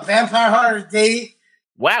of Vampire Hunter D.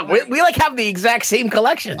 Wow, we like have the exact same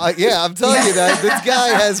collection. Yeah, I'm telling you that this guy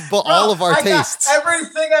has all of our tastes.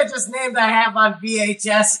 Everything I just named, I have on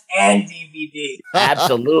VHS and DVD.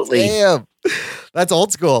 Absolutely. Damn. That's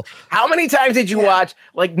old school. How many times did you watch?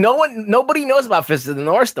 Like nobody knows about Fist of the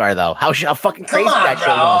North Star though. How fucking crazy that show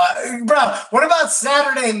was. Bro, what about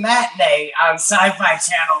Saturday Matinee on Sci-Fi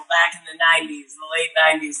Channel back in the 90s, the late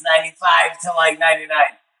 90s, 95 to like 99?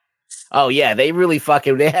 Oh yeah, they really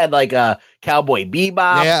they had like a Cowboy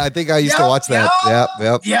Bebop. Yeah, I think I used to watch that.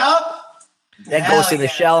 Yep. That Ghost in the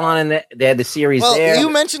Shell on, and they had the series there.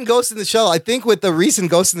 You mentioned Ghost in the Shell. I think with the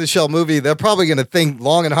recent Ghost in the Shell movie, they're probably going to think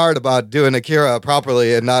long and hard about doing Akira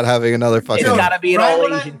properly and not having another fucking... It's got to be an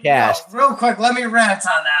all-Asian cast. Real quick, let me rant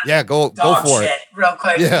on that. Yeah, go for it. Real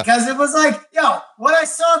quick. Yeah. Because it was like, when I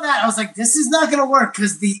saw that, I was like, this is not going to work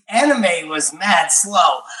because the anime was mad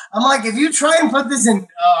slow. I'm like, if you try and put this in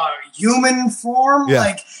human form,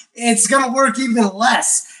 it's going to work even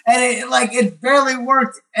less. And it barely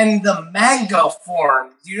worked in the manga form.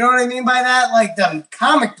 Do you know what I mean by that? Like the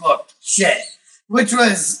comic book shit, which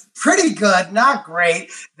was pretty good, not great.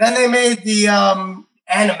 Then they made the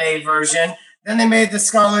anime version. Then they made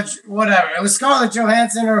the whatever. It was Scarlett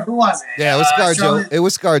Johansson, or who was it? Yeah, it was ScarJo. It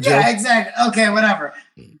was ScarJo. Yeah, exactly. Okay, whatever.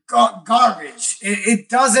 Garbage. It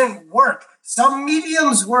doesn't work. some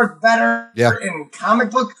mediums work better Yeah. in comic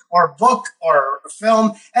book or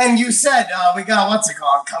film. And you said we got what's it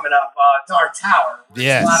called coming up, Dark Tower. Which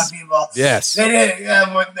Yes. a lot of people. Yes. They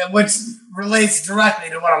did, which relates directly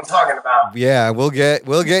to what I'm talking about. Yeah, we'll get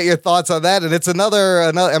your thoughts on that. And it's another.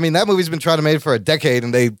 I mean, that movie's been trying to make for a decade,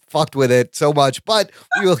 and they fucked with it so much. But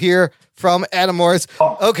we will hear from Adam Morris.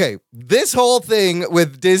 Okay, this whole thing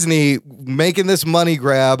with Disney making this money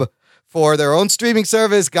grab for their own streaming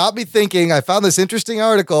service got me thinking. I found this interesting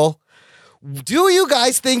article. Do you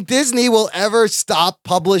guys think Disney will ever stop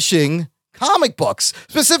publishing comic books,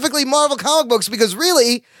 specifically Marvel comic books? Because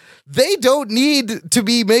really, they don't need to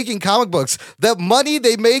be making comic books. The money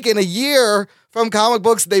they make in a year from comic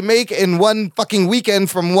books, they make in one fucking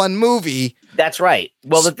weekend from one movie. That's right.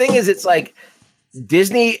 Well, the thing is, it's like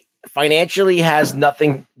Disney financially has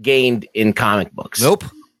nothing gained in comic books. Nope.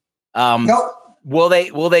 Nope. Will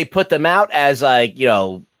they put them out as like,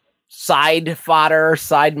 side fodder,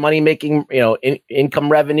 side money making,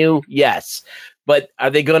 income revenue? Yes. But are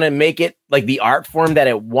they going to make it like the art form that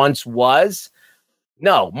it once was?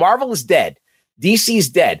 No. Marvel is dead. DC's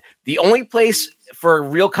dead. The only place for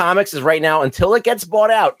real comics is right now, until it gets bought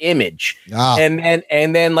out, Image.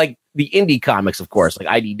 And then like the indie comics, of course, like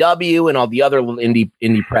IDW and all the other little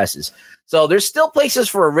indie presses. So there's still places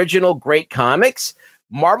for original great comics.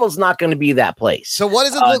 Marvel's not going to be that place. So what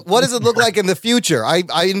does it look like in the future? I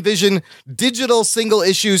envision digital single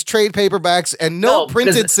issues, trade paperbacks, and no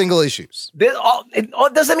printed single issues. It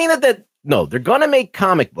doesn't mean that they're going to make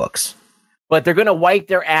comic books, but they're going to wipe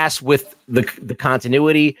their ass with the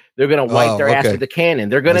continuity. They're going to wipe their ass with the canon.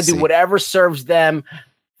 They're going to do whatever serves them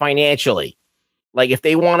financially. Like if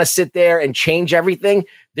they want to sit there and change everything,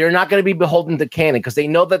 they're not going to be beholden to canon because they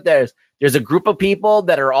know that there's a group of people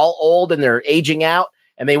that are all old and they're aging out.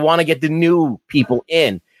 And they want to get the new people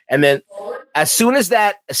in. And then as soon as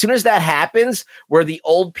that happens, where the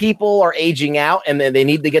old people are aging out and then they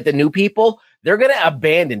need to get the new people, they're going to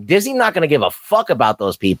abandon. Disney's not going to give a fuck about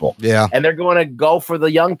those people. Yeah. And they're going to go for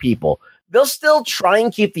the young people. They'll still try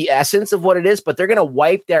and keep the essence of what it is, but they're going to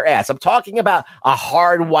wipe their ass. I'm talking about a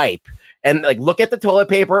hard wipe. And like look at the toilet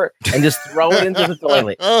paper and just throw it into the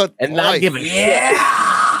toilet and not give a shit.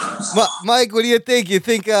 Mike, what do you think? You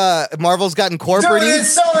think Marvel's gotten corporate? Dude,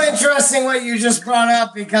 it's so interesting what you just brought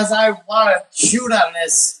up because I want to shoot on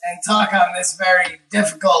this and talk on this very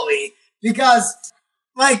difficultly because,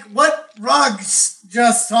 like, what Ruggs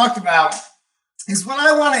just talked about is what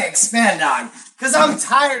I want to expand on because I'm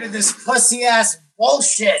tired of this pussy-ass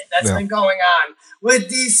bullshit that's been going on with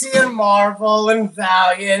DC and Marvel and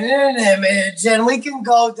Valiant and Image, and we can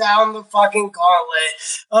go down the fucking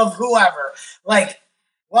gauntlet of whoever. Like,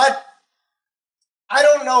 what? I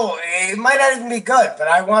don't know. It might not even be good, but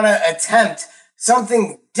I want to attempt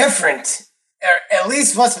something different, or at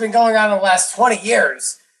least what's been going on in the last 20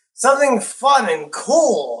 years. Something fun and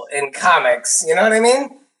cool in comics. You know what I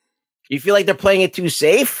mean? You feel like they're playing it too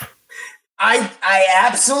safe? I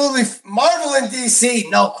absolutely... Marvel and DC,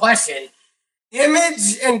 no question.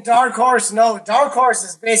 Image and Dark Horse, no. Dark Horse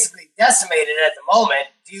is basically decimated at the moment.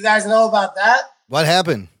 Do you guys know about that? What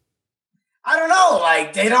happened? I don't know.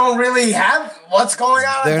 Like they don't really have what's going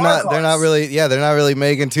on. They're not really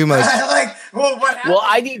making too much. What happened? Well,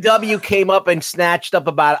 IDW came up and snatched up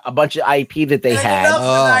about a bunch of IP that they had.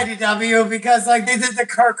 Enough with IDW because like they did the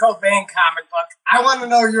Kurt Cobain comic book. I want to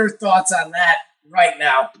know your thoughts on that right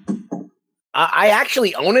now. I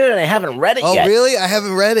actually own it and I haven't read it yet. Oh, really? I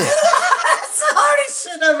haven't read it. It's the hardest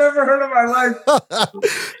shit I've ever heard in my life.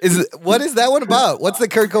 What is that one about? What's the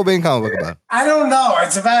Kurt Cobain comic book about? I don't know.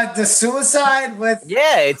 It's about the suicide with...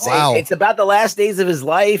 Yeah, it's about the last days of his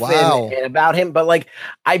life and about him. But like,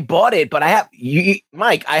 I bought it, but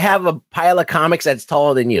Mike, I have a pile of comics that's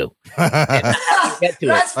taller than you. Get to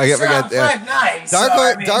That's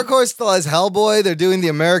it. Dark Horse still has Hellboy. They're doing the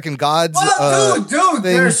American Gods. Well, dude,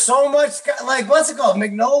 there's so much. Like, what's it called?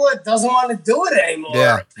 Magnolia doesn't want to do it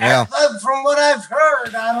anymore. Yeah. From what I've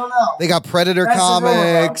heard, I don't know. They got Predator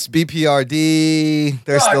Comics, BPRD.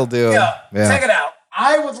 They're still doing. Yeah. Check it out.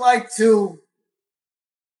 I would like to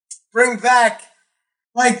bring back,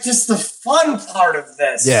 like, just the fun part of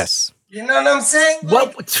this. Yes. You know what I'm saying?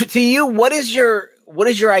 Like, to you, what is your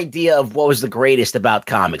idea of what was the greatest about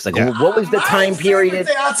comics? Like, what was the time period?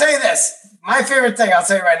 I'll tell you this. My favorite thing, I'll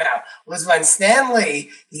tell you right now, was when Stan Lee,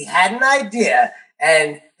 he had an idea,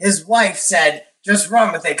 and his wife said, just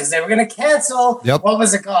run with it, because they were going to cancel, what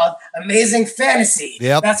was it called? Amazing Fantasy.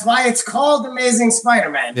 That's why it's called Amazing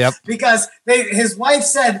Spider-Man. Because his wife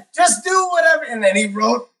said, just do whatever, and then he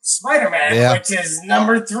wrote Spider-Man, which is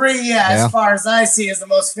number 3 as far as I see as the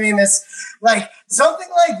most famous. Like something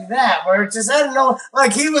like that, where it just, I don't know,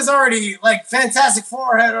 like he was already, like Fantastic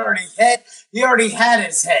Four had already hit. He already had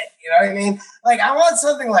his hit. You know what I mean? Like I want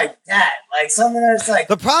something like that, like something that's like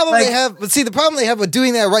the problem like, they have. But see, the problem they have with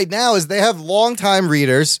doing that right now is they have longtime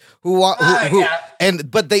readers who want,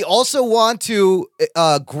 but they also want to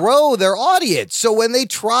grow their audience. So when they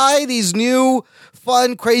try these new,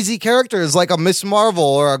 fun, crazy characters like a Miss Marvel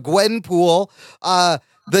or a Gwenpool,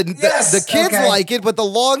 the kids like it, but the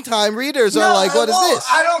longtime readers are like, "What is this?"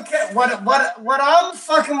 I don't care. What I'm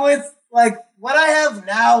fucking with, like what I have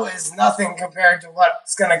now, is nothing compared to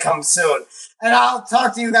what's gonna come soon. And I'll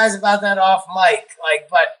talk to you guys about that off mic. Like,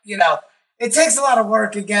 but you know, it takes a lot of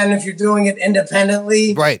work again if you're doing it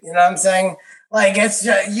independently, right? You know what I'm saying? Like it's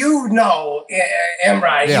just,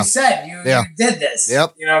 Imran, you said you did this.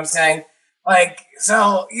 Yep. You know what I'm saying? Like,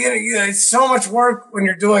 so, it's so much work when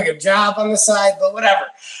you're doing a job on the side, but whatever.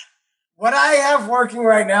 What I have working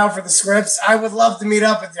right now for the scripts, I would love to meet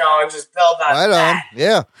up with y'all and just build on that.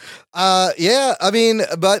 Yeah. I mean,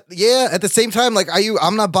 but yeah, at the same time, like,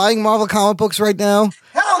 I'm not buying Marvel comic books right now.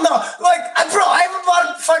 Hell no. Like, bro, I haven't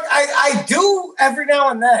bought, I do every now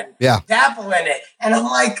and then. Yeah. Dabble in it. And I'm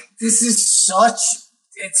like, this is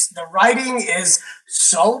the writing is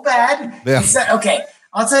so bad. Yeah. Okay.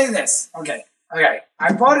 I'll tell you this. Okay.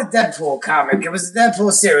 I bought a Deadpool comic. It was a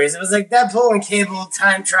Deadpool series. It was like Deadpool and Cable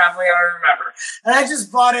time traveling. I don't remember. And I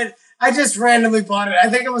just bought it. I just randomly bought it. I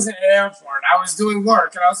think it was in an airport. I was doing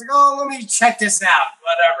work and I was like, oh, let me check this out.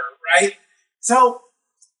 Whatever. Right. So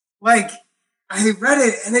like I read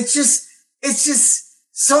it and it's just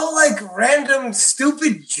so like random,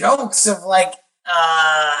 stupid jokes of like,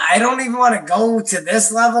 I don't even want to go to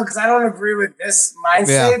this level because I don't agree with this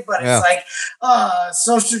mindset, but it's like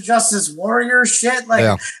social justice warrior shit.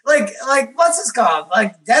 Like what's this called?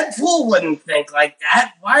 Like Deadpool wouldn't think like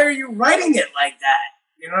that. Why are you writing it like that?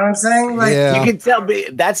 You know what I'm saying? Like you can tell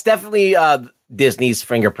that's definitely Disney's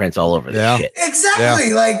fingerprints all over this shit. Exactly.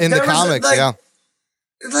 Yeah. Like in the comics,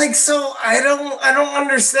 Like, so I don't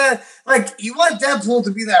understand. Like, you want Deadpool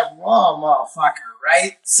to be that raw motherfucker,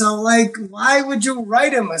 right? So, like, why would you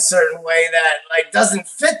write him a certain way that, like, doesn't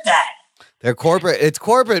fit that? They're corporate. It's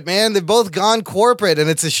corporate, man. They've both gone corporate, and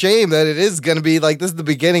it's a shame that it is going to be like this is the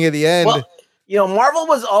beginning of the end. Well, Marvel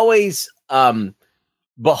was always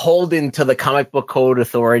beholden to the comic book code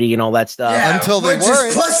authority and all that stuff. Yeah, until they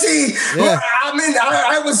weren't. Pussy. Yeah. I mean,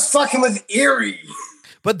 I was fucking with Eerie.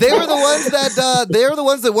 But they were the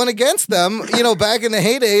ones that went against them, back in the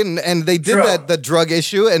heyday, and they did the drug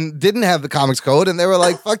issue and didn't have the comics code, and they were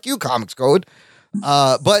like, "Fuck you, comics code."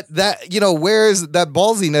 But that where's that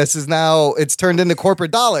ballsiness is now it's turned into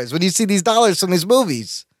corporate dollars. When you see these dollars from these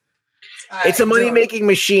movies, it's a money making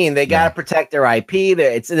machine. They got to protect their IP.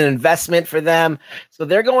 It's an investment for them, so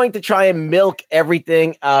they're going to try and milk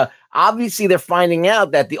everything. Obviously, they're finding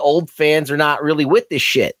out that the old fans are not really with this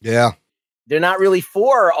shit. Yeah. They're not really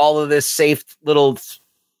for all of this safe little,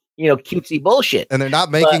 cutesy bullshit. And they're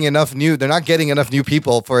not making they're not getting enough new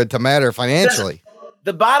people for it to matter financially.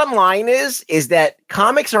 The bottom line is that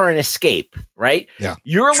comics are an escape, right? Yeah.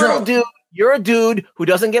 You're a little dude. You're a dude who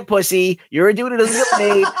doesn't get pussy. You're a dude who doesn't get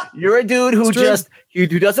paid. You're a dude who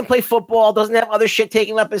who doesn't play football, doesn't have other shit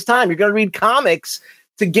taking up his time. You're going to read comics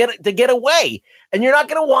to get away. And you're not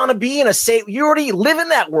going to want to be in a safe. You already live in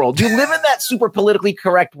that world. You live in that super politically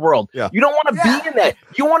correct world. Yeah. You don't want to be in that.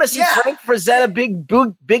 You want to see Frank Frazetta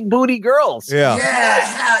big booty girls. Yeah.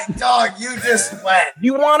 Yeah, dog. You just went.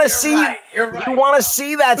 You want to see. Right. Right. You want to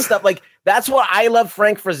see that stuff. Like that's why I love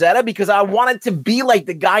Frank Frazetta because I wanted to be like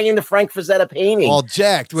the guy in the Frank Frazetta painting, all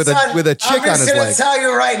jacked with a chick on his leg. I'm just going to tell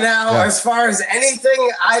you right now, as far as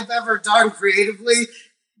anything I've ever done creatively.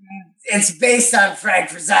 It's based on Frank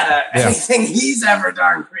Frazetta. Anything he's ever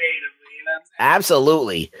done creatively,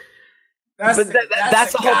 Absolutely. That's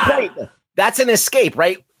the whole point. That's an escape,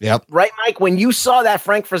 right? Yep. Right, Mike? When you saw that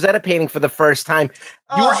Frank Frazetta painting for the first time,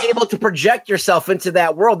 you were able to project yourself into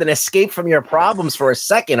that world and escape from your problems for a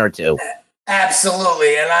second or two.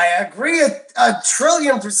 Absolutely. And I agree a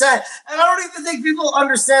trillion percent. And I don't even think people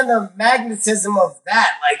understand the magnetism of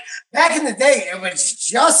that. Like, back in the day, it was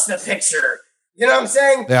just a picture. You know what I'm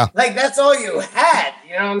saying? Yeah. Like, that's all you had.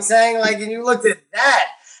 You know what I'm saying? Like, and you looked at that.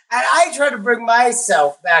 And I try to bring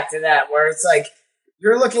myself back to that, where it's like,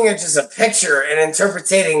 you're looking at just a picture and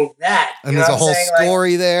interpreting that. And there's a whole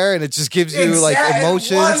story there, and it just gives you, like,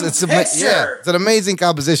 emotions. It's an amazing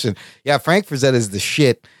composition. Yeah, Frank Frazetta is the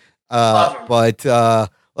shit. But,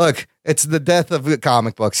 look, it's the death of the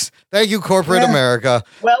comic books. Thank you, corporate America.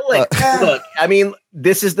 Well, look, I mean,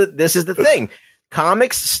 this is the thing.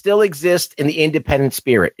 comics still exist in the independent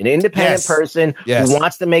spirit. An independent person who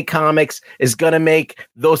wants to make comics is going to make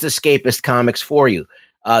those escapist comics for you.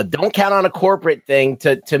 Don't count on a corporate thing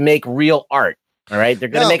to make real art. All right, they're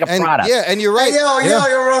going to make a product. Yeah, and you're right. Yo,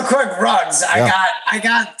 real quick, Rugs. I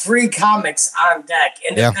got 3 comics on deck,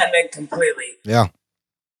 independent completely. Yeah.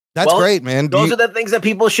 That's great, man. Those are the things that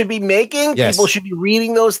people should be making. Yes. People should be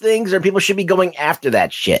reading those things, or people should be going after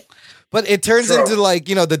that shit. But it turns into like,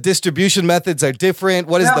 the distribution methods are different.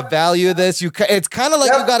 What is the value of this? It's kind of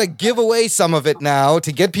like you got to give away some of it now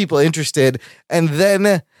to get people interested, and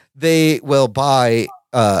then they will buy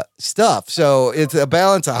stuff. So it's a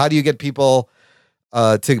balance of how do you get people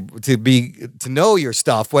to know your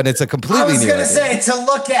stuff when it's a completely new. I was gonna say to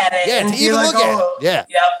look at it. Yeah, to even look at it. Yeah.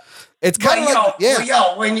 Yep. It's kind of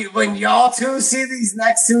like, when y'all two see these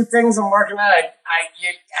next 2 things I'm working on,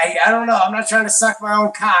 I don't know. I'm not trying to suck my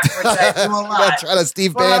own cock, which I do a lot. I'm not trying to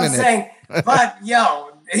Steve Bannon it. But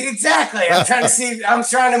exactly. I'm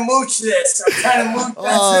trying to mooch this. I'm trying to mooch.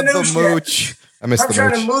 That's the new mooch. Shit. I miss the mooch. I'm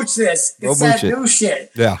trying to mooch this. It's that new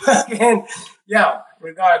shit. Yeah.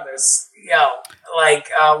 Regardless.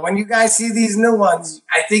 When you guys see these new ones,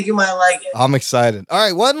 I think you might like it. I'm excited. All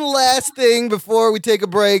right, one last thing before we take a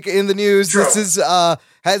break in the news. True. This is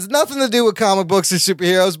has nothing to do with comic books or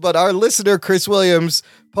superheroes, but our listener Chris Williams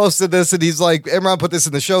posted this, and he's like, Imran put this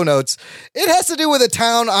in the show notes. It has to do with a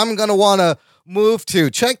town I'm gonna want to move to.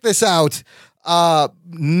 Check this out: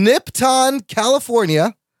 Nipton,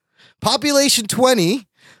 California, population 20.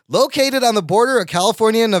 Located on the border of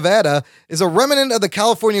California and Nevada, is a remnant of the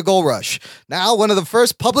California Gold Rush. Now, one of the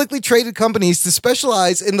first publicly traded companies to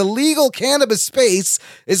specialize in the legal cannabis space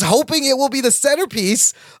is hoping it will be the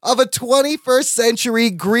centerpiece of a 21st century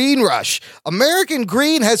green rush. American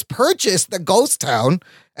Green has purchased the ghost town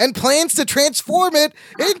and plans to transform it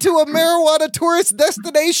into a marijuana tourist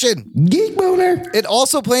destination. Geek boner. It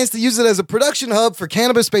also plans to use it as a production hub for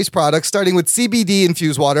cannabis-based products, starting with CBD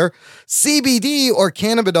infused water. CBD, or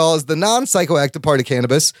cannabidiol, is the non-psychoactive part of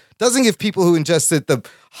cannabis. Doesn't give people who ingest it the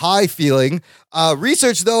high feeling.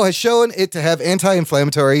 Research, though, has shown it to have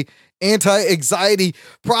anti-inflammatory, anti-anxiety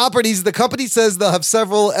properties. The company says they'll have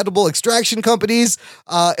several edible extraction companies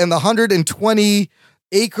in the 120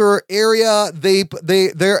 acre area. They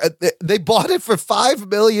bought it for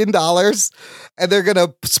 $5 million, and they're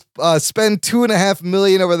gonna spend $2.5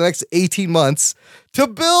 million over the next 18 months to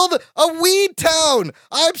build a weed town.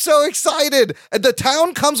 I'm so excited. And the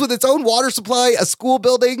town comes with its own water supply, a school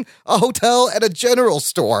building, a hotel, and a general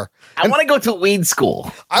store. I want to go to weed school.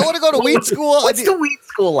 I want to go to weed school. What's the weed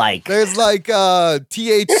school like? There's like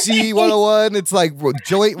THC 101. It's like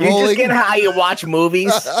joint rolling. You just get high, you watch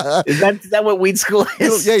movies. Is that what weed school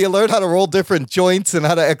is? Yeah, you learn how to roll different joints and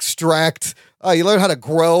how to extract. You learn how to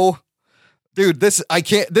grow. Dude, this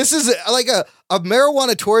is like a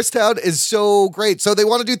marijuana tourist town is so great. So they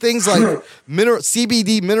want to do things like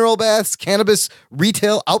CBD mineral baths, cannabis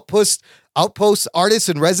retail outposts, artists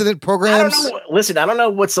and resident programs. I don't know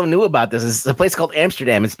what's so new about this. It's a place called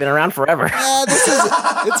Amsterdam. It's been around forever.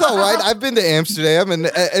 It's all right. I've been to Amsterdam,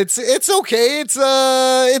 and it's okay. It's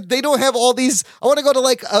they don't have all these. I want to go to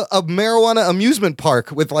like a marijuana amusement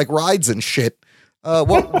park with like rides and shit.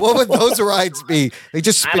 What would those rides be? They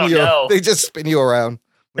just spin you. They just spin you around.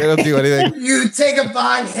 They don't do anything. You take a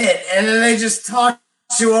bong hit, and then they just toss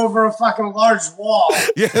you over a fucking large wall.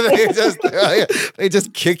 Yeah, they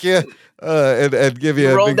just kick you and give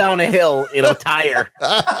you roll down a hill in a tire.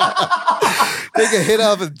 Take a hit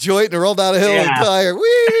off a joint and roll down a hill in a tire.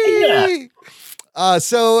 Whee! Yeah.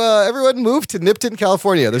 So everyone moved to Nipton,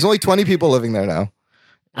 California. There's only 20 people living there now.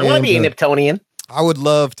 I want to be a Niptonian. I would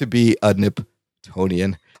love to be a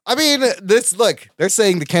Niptonian. I mean, they're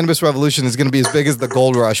saying the cannabis revolution is going to be as big as the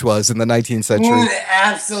gold rush was in the 19th century.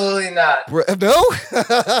 Absolutely not. No?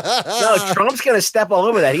 No, Trump's going to step all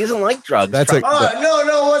over that. He doesn't like drugs.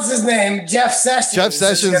 No, what's his name? Jeff Sessions. Jeff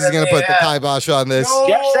Sessions is going to put the kibosh on this.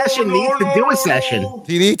 Jeff Sessions needs to do a session.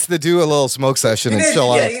 He needs to do a little smoke session and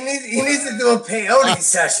chill out. He needs to do a peyote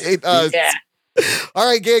session. Yeah. All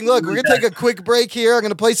right, gang, look, we're going to take a quick break here. I'm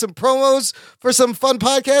going to play some promos for some fun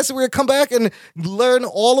podcasts, and we're going to come back and learn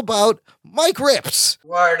all about Mike RipZ.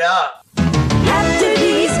 Word up. After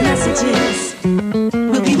these messages,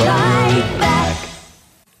 we'll be right back.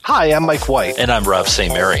 Hi, I'm Mike White. And I'm Rob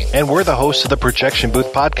St. Mary. And we're the hosts of the Projection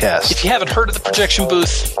Booth podcast. If you haven't heard of the Projection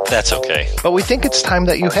Booth, that's okay. But we think it's time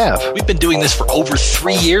that you have. We've been doing this for over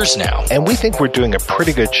 3 years now. And we think we're doing a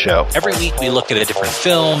pretty good show. Every week we look at a different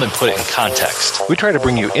film and put it in context. We try to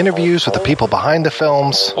bring you interviews with the people behind the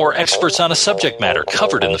films. Or experts on a subject matter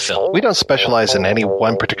covered in the film. We don't specialize in any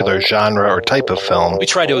one particular genre or type of film. We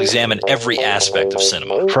try to examine every aspect of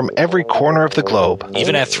cinema. From every corner of the globe.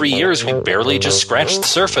 Even at 3 years, we barely just scratched the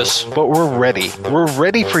surface. But we're ready. We're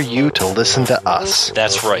ready for you to listen to us.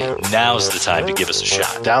 That's right. Now's the time to give us a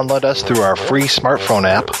shot. Download us through our free smartphone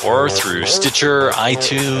app. Or through Stitcher,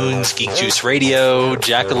 iTunes, Geek Juice Radio,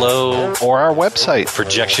 Jackalow. Or our website.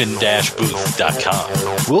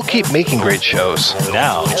 projection-booth.com. We'll keep making great shows.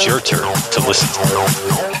 Now it's your turn to listen to them.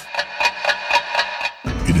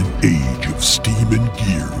 In an age of steam and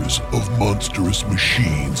gears, of monstrous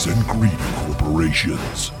machines and greedy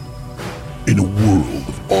corporations, in a world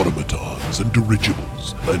of automatons and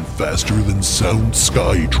dirigibles and faster-than-sound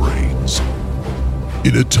sky trains,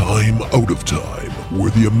 in a time out of time where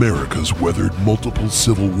the Americas weathered multiple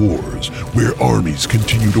civil wars, where armies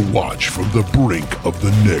continue to watch from the brink of the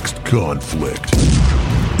next conflict,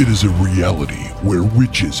 it is a reality where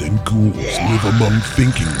witches and ghouls live among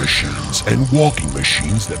thinking machines and walking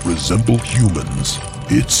machines that resemble humans.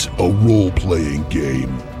 It's a role-playing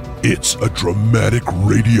game. It's a dramatic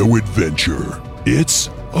radio adventure.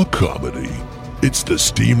 It's a comedy. It's the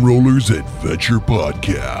Steamrollers Adventure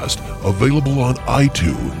Podcast, available on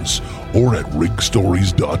iTunes or at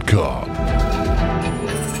rigstories.com.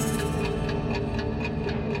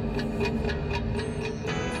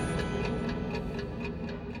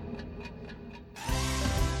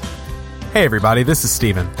 Hey everybody, this is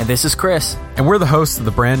Steven. And this is Chris. And we're the hosts of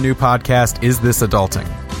the brand new podcast, Is This Adulting?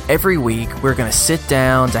 Every week, we're going to sit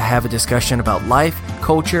down to have a discussion about life,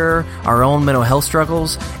 culture, our own mental health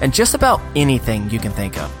struggles, and just about anything you can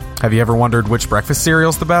think of. Have you ever wondered which breakfast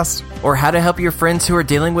cereal's the best? Or how to help your friends who are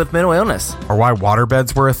dealing with mental illness? Or why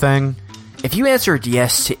waterbeds were a thing? If you answered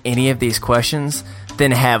yes to any of these questions,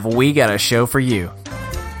 then have we got a show for you.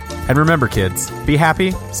 And remember, kids, be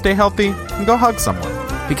happy, stay healthy, and go hug someone.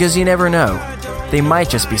 Because you never know, they might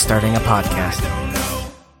just be starting a podcast.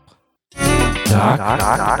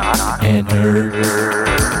 And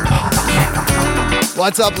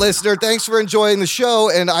What's up, listener? Thanks for enjoying the show.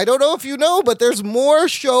 And I don't know if you know, but there's more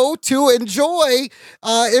show to enjoy.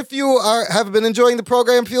 If you have been enjoying the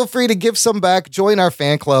program, feel free to give some back. Join our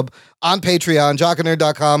fan club on Patreon,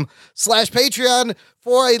 jockandnerd.com/Patreon.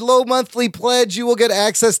 For a low monthly pledge, you will get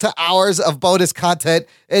access to hours of bonus content.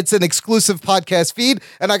 It's an exclusive podcast feed.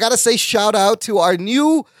 And I got to say shout out to our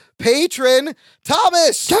new patron,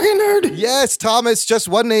 Thomas. Jock and Nerd. Yes, Thomas. Just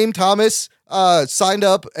one name, Thomas. Signed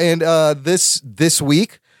up and this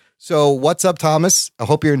week. So what's up, Thomas? I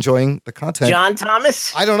hope you're enjoying the content. John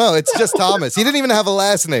Thomas? I don't know. It's just Thomas. He didn't even have a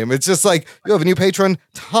last name. It's just like, you have a new patron,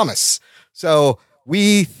 Thomas. So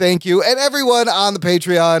we thank you. And everyone on the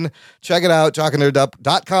Patreon, check it out,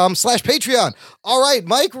 jockandnerd.com/Patreon. All right,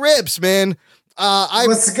 Mike RipZ, man.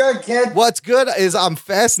 What's good, kid? What's good is I'm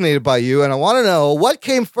fascinated by you, and I want to know what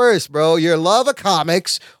came first, bro. Your love of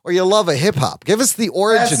comics or your love of hip hop? Give us the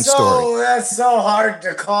origin story. That's so hard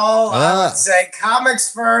to call. I would say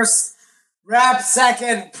comics first, rap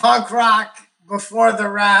second, punk rock before the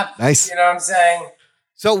rap. Nice. You know what I'm saying?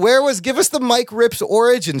 So give us the Mike RipZ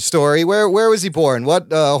origin story. Where was he born?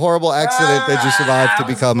 What horrible accident did you survive to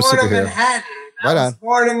become a superhero? Manhattan. Right I was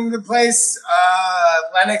born in the place,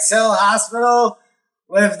 Lenox Hill Hospital.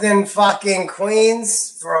 Lived in fucking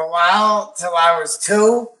Queens for a while till I was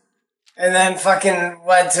 2. And then fucking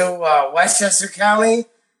went to Westchester County.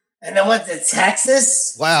 And then went to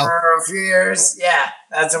Texas for a few years. Yeah,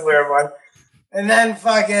 that's a weird one. And then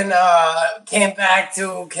fucking came back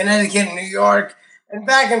to Connecticut and New York. And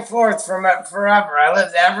back and forth from forever. I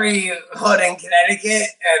lived every hood in Connecticut.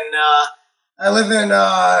 And I live in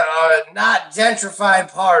a not gentrified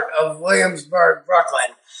part of Williamsburg,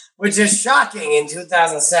 Brooklyn, which is shocking in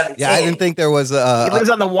 2017. Yeah, I didn't think there was a... He lives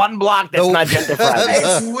on the one block that's not gentrified.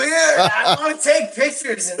 It's weird. I want to take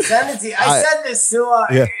pictures and send it to you. I said this to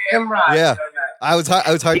Imran. Yeah. I was hard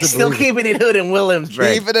He's to still believe. keeping it hood in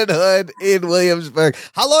Williamsburg. Keeping it hood in Williamsburg.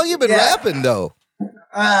 How long you been rapping, though?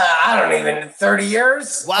 I don't even, 30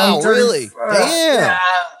 years. Wow, really? Damn. Yeah,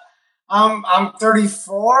 I'm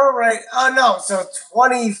 34, right? Oh, no, so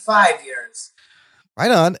 25 years.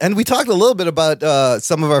 Right on. And we talked a little bit about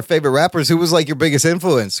some of our favorite rappers. Who was like your biggest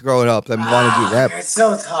influence growing up that wanted to do rap? It's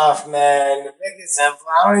so tough, man. The biggest influence,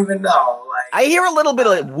 I don't even know. Like, I hear a little bit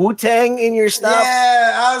of Wu-Tang in your stuff.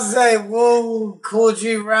 Yeah, I was like, Wu, Cool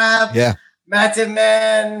G rap. Yeah. Method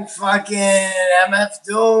Man, fucking MF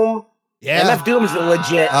Doom. Yeah. MF Doom is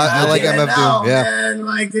legit. I like MF Doom. Yeah. Man,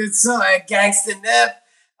 like it's so Gangsta Nip.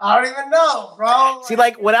 I don't even know, bro. See,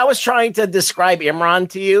 like when I was trying to describe Imran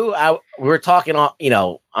to you, we were talking on,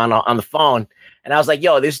 on the phone, and I was like,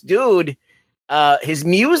 "Yo, this dude, his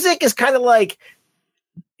music is kind of like,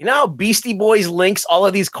 you know how Beastie Boys links all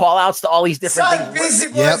of these call outs to all these different things?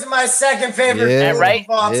 Beastie Boys is my second favorite group right? of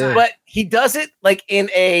all time. But he does it like in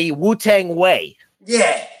a Wu-Tang way.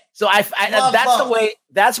 Yeah. So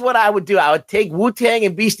that's what I would do. I would take Wu-Tang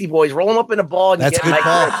and Beastie Boys, roll them up in a ball, and That's a good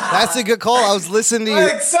call. That's a good call. I was listening to you.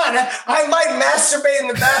 Like, son, I might masturbate in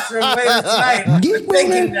the bathroom later tonight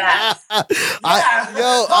thinking that.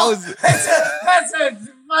 That's a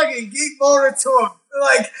fucking geek boner to him.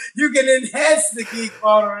 Like, you can enhance the geek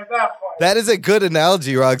boner at that point. That is a good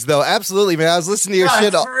analogy, Ruggs, though. Absolutely, man. I was listening to your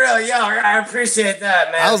shit. For real, I appreciate that,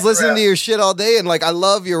 man. I was listening to your shit all day, and like, I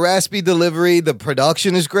love your raspy delivery. The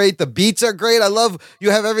production is great. The beats are great. I love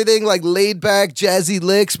you have everything like laid back, jazzy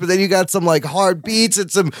licks, but then you got some like hard beats and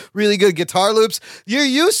some really good guitar loops. Your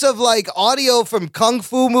use of like audio from kung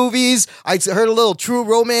fu movies. I heard a little True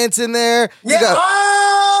Romance in there. Yeah.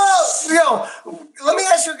 Let me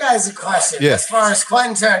ask you guys a question as far as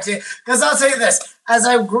Quentin Tarantino, because I'll tell you this: as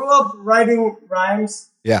I grew up writing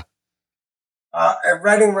rhymes, and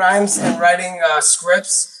writing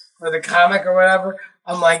scripts for the comic or whatever,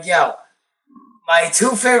 I'm like, my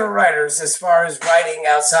two favorite writers as far as writing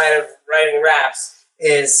outside of writing raps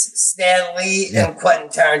is Stan Lee and Quentin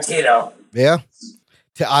Tarantino. Yeah.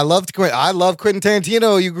 I love Quentin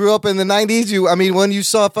Tarantino. You grew up in the 90s. When you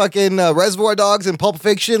saw fucking Reservoir Dogs and Pulp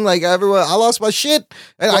Fiction, like everyone, I lost my shit.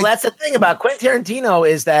 And that's the thing about Quentin Tarantino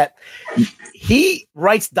is that he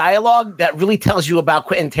writes dialogue that really tells you about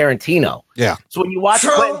Quentin Tarantino. Yeah. So when you watch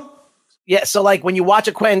when you watch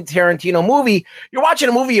a Quentin Tarantino movie, you're watching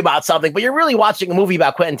a movie about something, but you're really watching a movie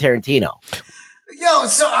about Quentin Tarantino.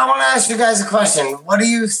 So I want to ask you guys a question. What do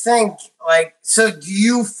you think? Do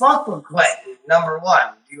you fuck with Quentin? Number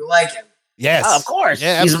one, do you like him? Yes, of course.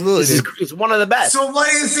 Yeah, absolutely. He's one of the best. So what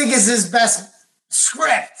do you think is his best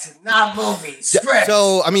script, not movie? Script.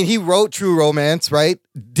 So he wrote True Romance, right?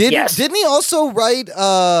 Didn't he also write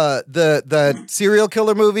the serial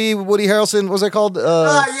killer movie? Woody Harrelson, what was it called?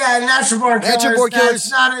 Natural Born Killers.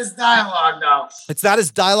 That's not his dialogue, though. It's not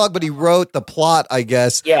his dialogue, but he wrote the plot, I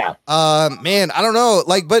guess. Yeah. Man, I don't know.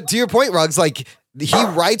 But to your point, Ruggs, he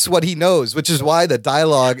writes what he knows, which is why the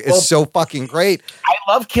dialogue is so fucking great. I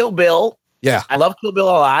love Kill Bill. Yeah. I love Kill Bill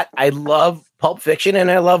a lot. I love Pulp Fiction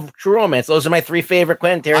and I love True Romance. Those are my three favorite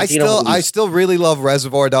Quentin Tarantino movies. I still really love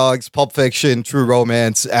Reservoir Dogs, Pulp Fiction, True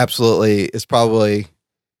Romance. Absolutely is probably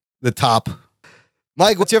the top.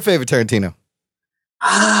 Mike, what's your favorite Tarantino?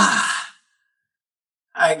 I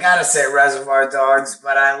gotta say Reservoir Dogs,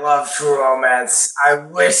 but I love True Romance. I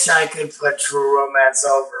wish I could put True Romance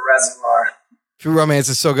over Reservoir. True Romance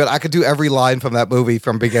is so good. I could do every line from that movie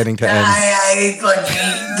from beginning to end.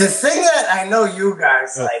 The thing that I know you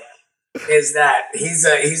guys like is that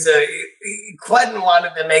Quentin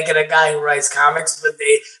wanted to make it a guy who writes comics, but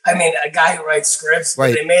a guy who writes scripts,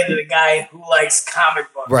 but they made it a guy who likes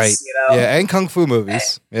comic books. Right. Yeah, and kung fu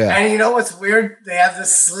movies. And you know what's weird? They have the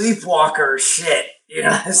Sleepwalker shit. You know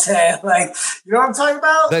what I'm saying? You know what I'm talking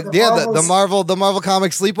about? The Marvel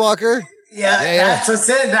comic Sleepwalker. That's what's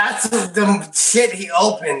it. That's the shit he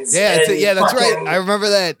opens. That's right. I remember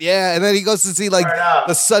that. Yeah, and then he goes to see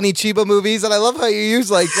the Sonny Chiba movies, and I love how you use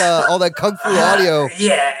all that kung fu audio.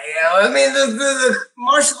 The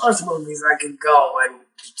martial arts movies I could go and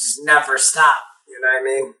just never stop. You know what I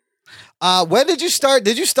mean? When did you start?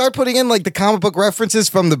 Did you start putting in the comic book references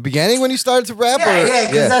from the beginning when you started to rap?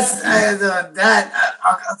 Because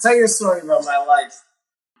I'll tell you a story about my life.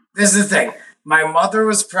 This is the thing. My mother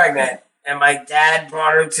was pregnant. And my dad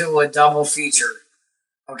brought her to a double feature.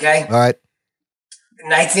 Okay? All right.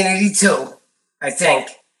 1982, I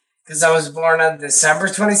think. Because I was born on December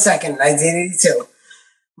 22nd, 1982.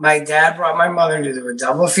 My dad brought my mother to do a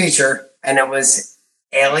double feature, and it was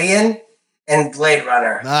Alien and Blade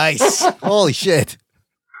Runner. Nice. Holy shit.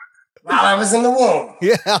 While I was in the womb.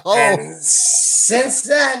 Yeah. And since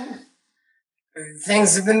then,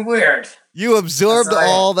 things have been weird. You absorbed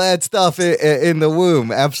all that stuff in the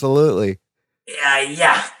womb. Absolutely.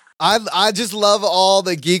 Yeah. I just love all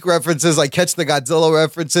the geek references. I catch the Godzilla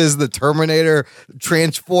references, the Terminator,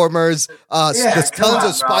 Transformers, there's tons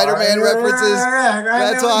of Spider-Man references.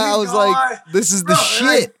 That's why I was like, this is the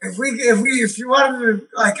shit. If you wanted to,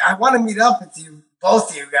 I want to meet up with you,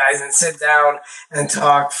 both of you guys, and sit down and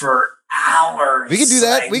talk for hours. We can do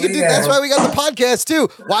that. Like, We can do. That's why we got the podcast too.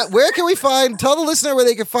 Where can we find? Tell the listener where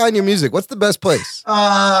they can find your music. What's the best place?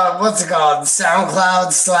 What's it called?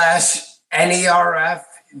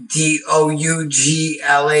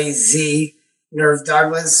 SoundCloud/NERFDOUGLAZ Nerve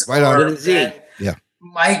Douglas. Right on. With a Z. Yeah.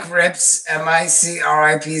 Mike Rips,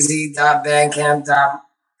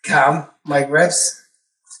 MICRIPZ.bandcamp.com. Mike Rips.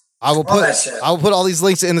 I will All that shit. put all these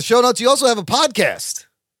links in the show notes. You also have a podcast.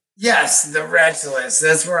 Yes, the Wrenchless.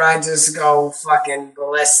 That's where I just go fucking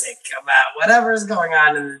ballistic about whatever's going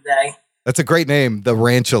on in the day. That's a great name, the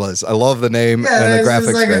Ranchulas. I love the name Yeah, and the it's graphics.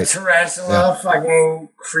 just like great. a tarantula fucking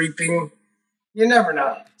creeping. You never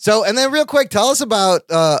know. So, and then real quick, tell us about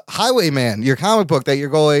Highwayman, your comic book that you're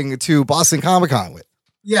going to Boston Comic Con with.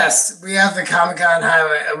 Yes, we have the Comic-Con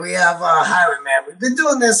Highway. We have Highwayman. We've been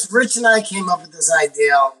doing this. Rich and I came up with this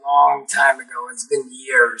idea a long time ago. It's been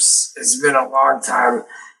years. It's been a long time.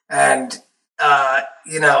 And,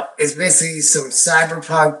 it's basically some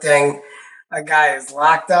cyberpunk thing. A guy is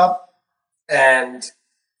locked up and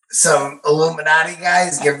some Illuminati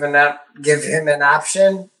guys give him an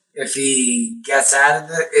option. If he gets out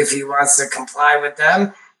of it, if he wants to comply with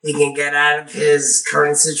them, he can get out of his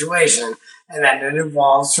current situation. And then it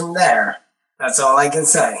evolves from there. That's all I can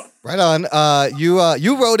say. Right on. You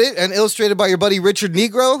wrote it and illustrated by your buddy Richard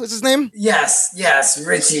Negro. Is his name? Yes,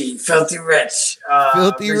 Richie, Filthy Rich.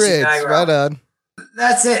 Filthy Richie Rich. Negro. Right on.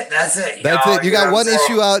 That's it. That's it. You got one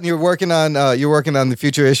issue out, and you're working on the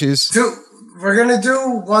future issues. We're gonna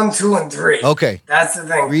do 1, 2, and 3. Okay. That's the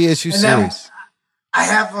thing. 3-issue series. I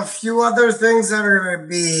have a few other things that are gonna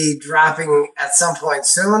be dropping at some point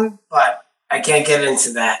soon, but I can't get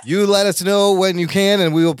into that. You let us know when you can,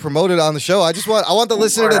 and we will promote it on the show. I want the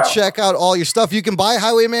listener to check out all your stuff. You can buy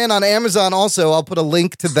Highwayman on Amazon. Also, I'll put a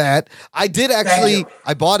link to that. I did actually.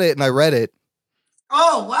 I bought it and I read it.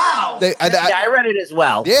 Oh wow! I read it as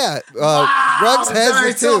well. Yeah, Rugs has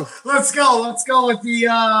it too. So let's go with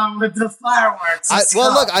the fireworks.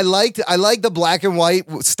 Look, I like the black and white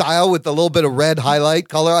style with a little bit of red highlight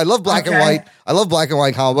color. I love black and white. I love black and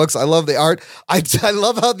white comic books. I love the art. I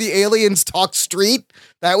love how the aliens talk street.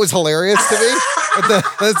 That was hilarious to me.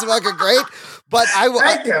 That's fucking great. But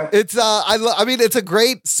Thank you. It's it's a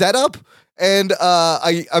great setup. And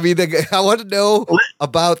I want to know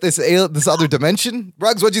about this other dimension.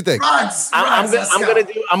 Rugs, what'd you think? I'm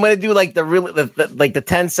gonna do like the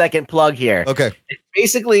 10-second plug here. Okay.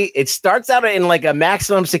 It starts out in like a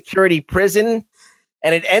maximum security prison,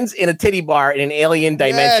 and it ends in a titty bar in an alien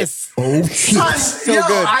dimension. Yes. Oh shit. So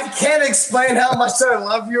good. I can't explain how much I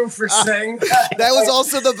love you for saying that. That was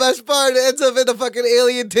also the best part. It ends up in a fucking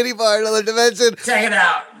alien titty bar in another dimension. Check it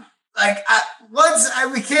out. Like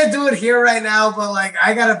we can't do it here right now, but like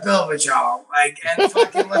I got a bill with y'all. Like and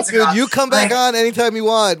fucking what's it Dude, called? you come back on anytime you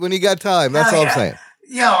want when you got time. That's all I'm saying.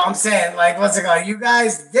 I'm saying like what's it called? You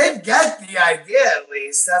guys did get the idea at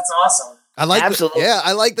least. That's awesome. I like Absolutely.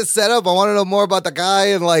 I like the setup. I want to know more about the guy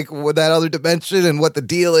and like with that other dimension and what the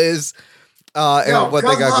deal is. And what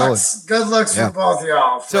they got going. Good looks for both of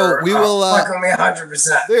y'all. So we will fuck with me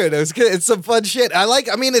 100%. Dude, it's some fun shit.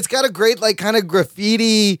 It's got a great like kind of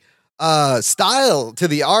graffiti style to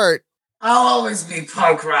the art. I'll always be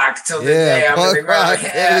punk rock till the day I'm in the ground.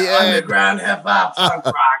 Underground hip hop punk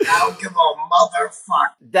rock. I don't give a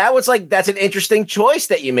motherfucker. That's an interesting choice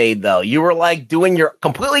that you made though. You were like doing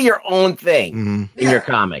completely your own thing in your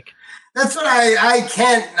comic. That's what I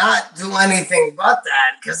can't not do anything but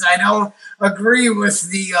that because I don't agree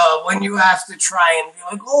with the when you have to try and be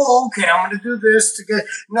like, oh, okay, I'm going to do this to get.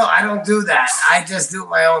 No, I don't do that. I just do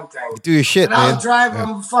my own thing. Do your shit, and man. I'll drive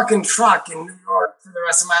a fucking truck in New York for the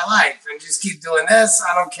rest of my life and just keep doing this.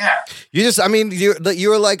 I don't care.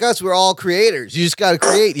 You're like us. We're all creators. You just got to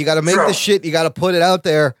create. You got to make the shit. You got to put it out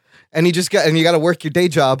there. And you got to work your day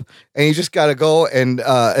job, and you just got to go and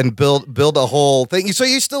build a whole thing. So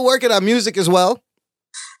you're still working on music as well?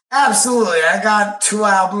 Absolutely. I got 2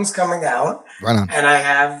 albums coming out. Right on. And I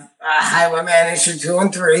have Highwayman issue 2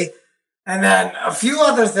 and 3, and then a few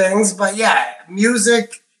other things. But yeah,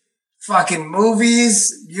 music, fucking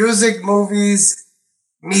movies,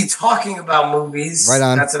 me talking about movies. Right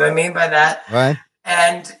on. That's what I mean by that. Right.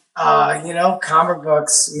 And comic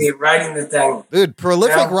books, me writing the thing. Dude,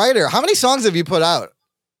 prolific writer. How many songs have you put out?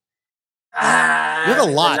 You have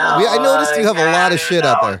a lot. I noticed you have a lot of shit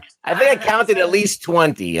out there. I think I counted at least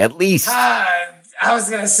 20. At least. I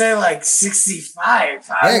was going to say like 65.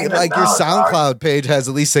 Yeah, like your SoundCloud page has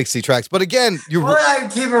at least 60 tracks. But again, I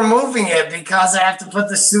keep removing it because I have to put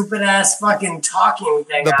the stupid ass fucking talking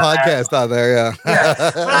thing the podcast out there, yeah.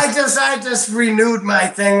 But I just renewed my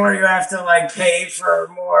thing where you have to like pay for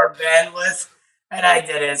more bandwidth. and I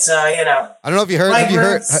did it. So I don't know if you heard. Mike Have you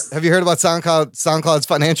heard? Ripz. Have you heard about SoundCloud's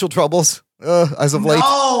financial troubles as of late?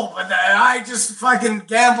 No, but I just fucking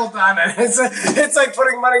gambled on it. It's like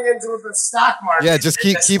putting money into the stock market. Yeah, just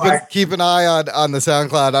keep an eye on the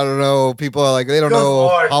SoundCloud. I don't know. People are like, they don't Good know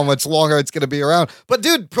Lord. how much longer it's going to be around. But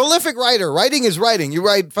dude, prolific writer. Writing is writing. You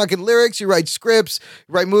write fucking lyrics. You write scripts.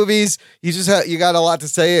 You write movies. You just you got a lot to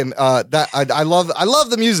say, and that I love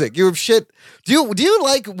the music. You have shit. Do you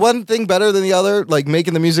like one thing better than the other, like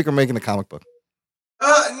making the music or making the comic book?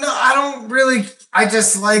 No, I don't really. I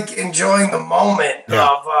just like enjoying the moment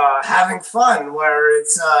of having fun. Where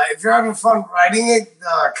it's if you're having fun writing it,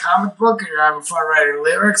 comic book, or you're having fun writing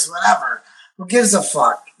lyrics, whatever. Who gives a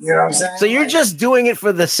fuck? You know what I'm saying? So you're just doing it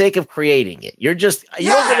for the sake of creating it. You're just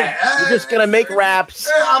you're just gonna make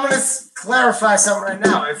raps. I'm gonna clarify something right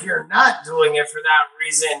now. If you're not doing it for that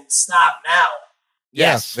reason, stop now.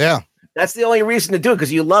 Yes. Yeah. That's the only reason to do it,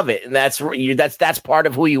 because you love it, and that's part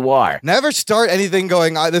of who you are. Never start anything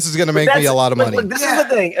going, this is going to make me a lot of money. Look, this is the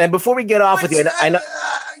thing. And before we get off with you, I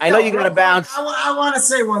know you got to bounce. I want to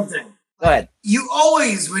say one thing. Go ahead. You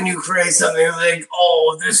always, when you create something, you think,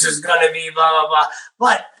 oh, this is going to be blah, blah, blah.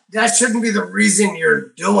 But that shouldn't be the reason you're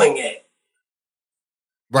doing it.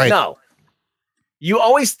 Right. No. You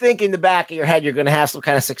always think in the back of your head you're going to have some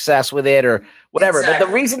kind of success with it or whatever. Exactly.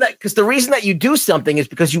 But the reason that you do something is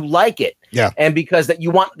because you like it. Yeah. And because that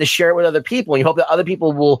you want to share it with other people, and you hope that other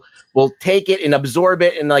people will take it and absorb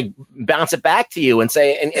it and like bounce it back to you and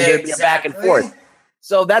say, and there'll be a back and forth.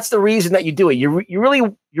 So that's the reason that you do it. You're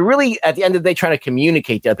really at the end of the day trying to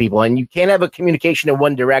communicate to other people, and you can't have a communication in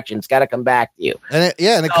one direction. It's got to come back to you. And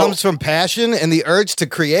it comes from passion and the urge to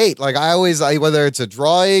create. Like whether it's a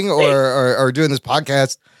drawing or doing this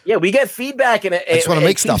podcast. Yeah, we get feedback, and it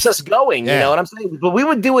keeps us going. Yeah. You know what I'm saying? But we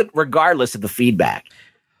would do it regardless of the feedback.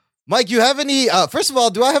 Mike, you have any? First of all,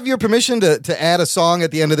 do I have your permission to add a song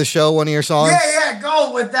at the end of the show? One of your songs? Yeah,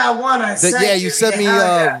 go with that one. I sent you sent me.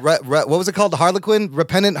 What was it called? The Harlequin,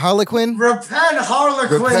 Repentant Harlequin. Repent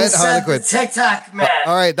Harlequin. TikTok man.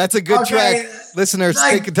 All right, that's a good track. Listeners,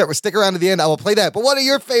 stick around to the end. I will play that. But what are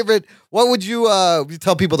your favorite? What would you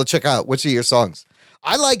tell people to check out? Which are your songs?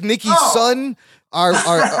 I like Nicki's son. Our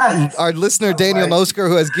listener Daniel Nosker,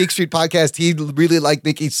 who has Geek Street Podcast, he really liked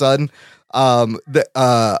Nicki's son. I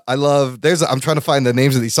love. I'm trying to find the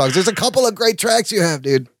names of these songs. There's a couple of great tracks you have,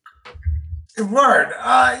 dude. Word.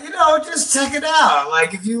 Just check it out.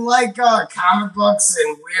 Like if you like comic books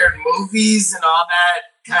and weird movies and all that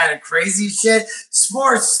kind of crazy shit,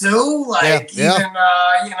 sports too. Like even you know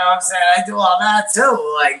what I'm saying. I do all that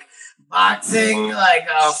too. Like boxing, like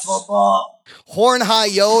football. Horn High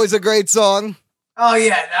Yo is a great song. Oh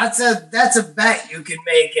yeah, that's a bet you can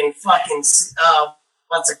make in fucking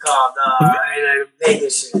what's it called?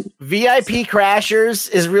 Vegas shit. VIP Crashers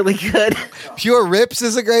is really good. Pure Rips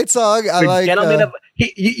is a great song. I like. Gentlemen of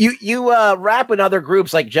you rap with other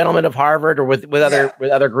groups like Gentlemen of Harvard or with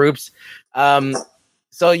other groups.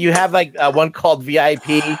 So you have like one called VIP.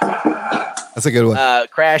 That's a good one.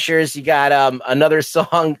 Crashers. You got another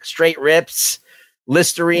song, Straight Rips,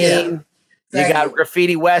 Listerine. Yeah. You got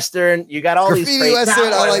Graffiti Western. You got all Graffiti these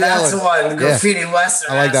Western. I like that's that one. That's one. Graffiti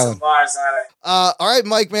Western. I like that one. Bars on it. All right,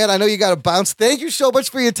 Mike, man. I know you got to bounce. Thank you so much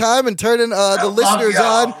for your time and turning the listeners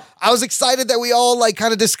on. I was excited that we all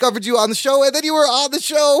kind of discovered you on the show, and then you were on the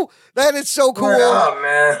show. That is so cool. Oh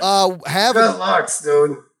man. Good looks,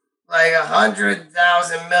 dude. Like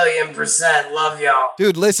 100,000,000,000% love y'all.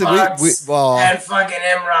 Dude, listen, we and fucking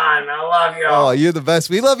Imran, I love y'all. Oh, you're the best.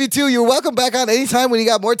 We love you too. You're welcome back on anytime when you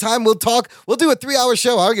got more time. We'll talk. We'll do a 3-hour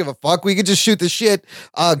show. I don't give a fuck. We could just shoot the shit.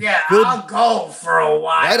 I'll go for a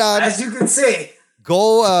while. Right on. As you can see.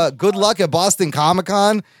 Good luck at Boston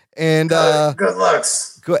Comic-Con. And good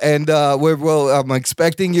looks. And I'm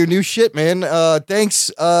expecting your new shit, man.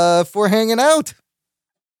 Thanks for hanging out.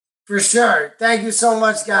 For sure. Thank you so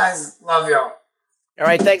much, guys. Love y'all. All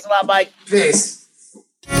right. Thanks a lot, Mike. Peace.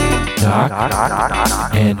 Doc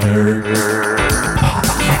and Nerd.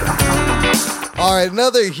 All right,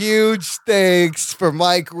 another huge thanks for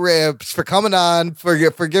Mike Ripz for coming on, for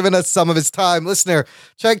giving us some of his time. Listener,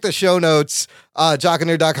 check the show notes,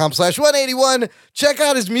 jockandnerd.com/181. Check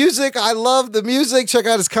out his music. I love the music. Check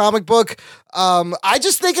out his comic book. I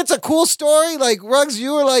just think it's a cool story. Like, Ruggs,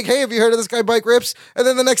 you were like, hey, have you heard of this guy, Mike Ripz? And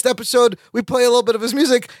then the next episode, we play a little bit of his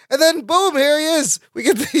music. And then, boom, here he is. We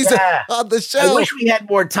get these on the show. I wish we had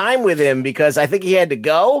more time with him because I think he had to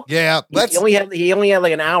go. Yeah. He only had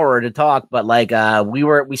like an hour to talk, but like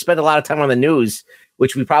we spent a lot of time on the news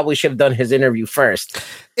which we probably should have done his interview first.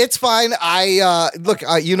 It's fine. Look,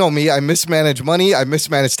 you know me. I mismanage money. I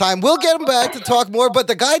mismanage time. We'll get him back to talk more, but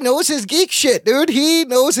the guy knows his geek shit, dude. He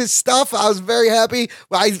knows his stuff. I was very happy.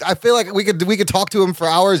 I feel like we could talk to him for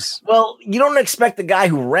hours. Well, you don't expect the guy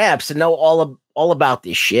who raps to know all about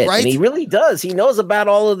this shit, right? And he really does. He knows about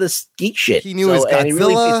all of this geek shit. He knew his Godzilla.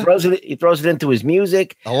 And he throws it into his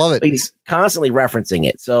music. I love it. He's constantly referencing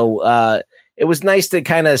it. So it was nice to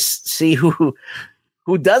kind of see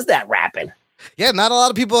who does that rapping. Yeah, not a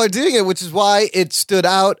lot of people are doing it, which is why it stood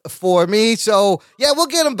out for me. So, yeah, we'll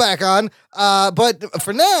get him back on. But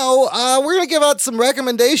for now, we're going to give out some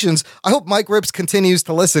recommendations. I hope Mike Rips continues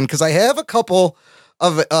to listen because I have a couple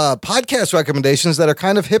of podcast recommendations that are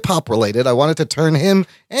kind of hip-hop related. I wanted to turn him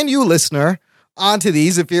and you, listener, onto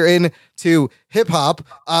these if you're into hip-hop.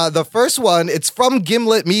 The first one, it's from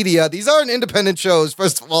Gimlet Media. These aren't independent shows,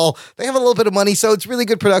 first of all. They have a little bit of money, so it's really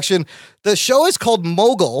good production. The show is called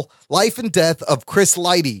Mogul, Life and Death of Chris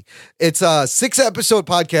Lighty. It's a 6-episode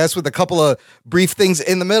podcast with a couple of brief things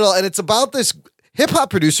in the middle, and it's about this hip-hop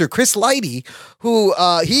producer, Chris Lighty, who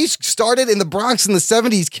he started in the Bronx in the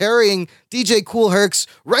 70s carrying DJ Kool Herc's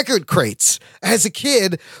record crates. As a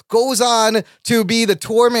kid, goes on to be the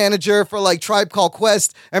tour manager for like Tribe Called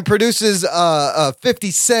Quest and produces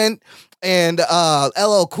 50 Cent and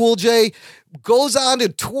LL Cool J. Goes on to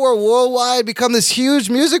tour worldwide, become this huge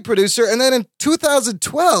music producer, and then in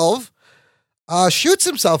 2012, shoots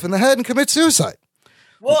himself in the head and commits suicide.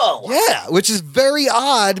 Whoa. Yeah, which is very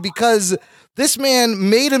odd because this man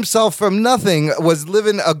made himself from nothing, was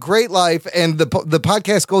living a great life, and the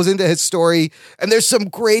podcast goes into his story, and there's some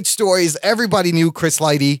great stories. Everybody knew Chris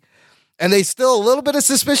Lighty, and they still a little bit of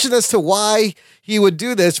suspicion as to why he would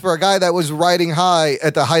do this for a guy that was riding high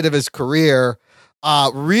at the height of his career.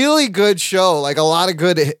 Really good show, like a lot of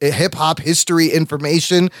good hip-hop history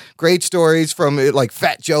information, great stories from like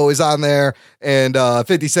Fat Joe is on there, and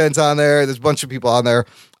 50 Cent's on there. There's a bunch of people on there.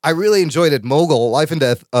 I really enjoyed it. Mogul, Life and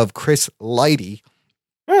Death of Chris Lighty.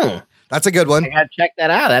 That's a good one. I gotta check that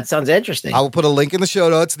out. That sounds interesting. I will put a link in the show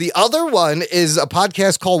notes. The other one is a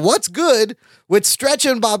podcast called What's Good with Stretch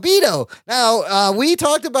and Bobbito. Now, we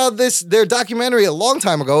talked about their documentary a long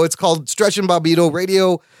time ago. It's called Stretch and Bobbito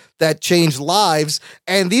Radio That Changed Lives.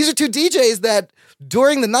 And these are two DJs that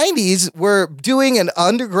during the 90s were doing an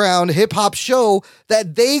underground hip-hop show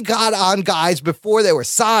that they got on guys before they were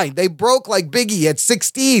signed. They broke like Biggie at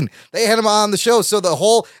 16. They had him on the show. So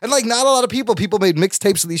and like not a lot of people made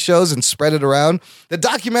mixtapes of these shows and spread it around. The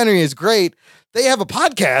documentary is great. They have a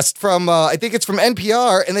podcast from, I think it's from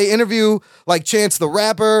NPR, and they interview like Chance the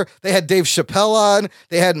Rapper. They had Dave Chappelle on.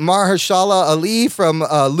 They had Mahershala Ali from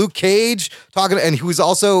Luke Cage talking, and who's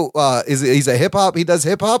also, he's a hip-hop, he does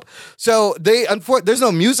hip-hop. So there's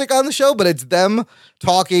no music on the show, but it's them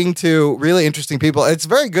talking to really interesting people. It's a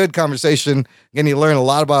very good conversation, and you learn a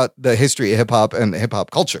lot about the history of hip-hop and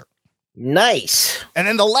hip-hop culture. Nice. And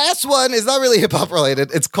then the last one is not really hip-hop related.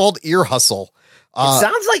 It's called Ear Hustle. It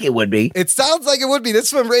sounds like it would be. It sounds like it would be. This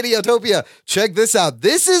is from Radiotopia. Check this out.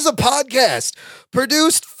 This is a podcast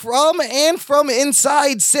produced from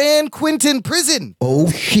inside San Quentin Prison.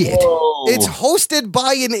 Oh, shit. Whoa. It's hosted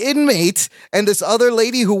by an inmate and this other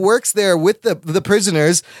lady who works there with the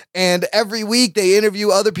prisoners. And every week they interview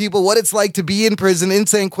other people, what it's like to be in prison in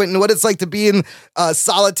San Quentin, what it's like to be in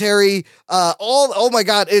solitary. Oh my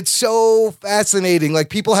God, it's so fascinating. Like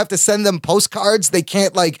people have to send them postcards. They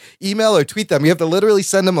can't like email or tweet them. You have to literally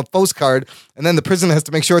send them a postcard, and then the prison has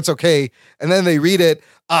to make sure it's okay, and then they read it.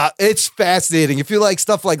 It's fascinating. If you like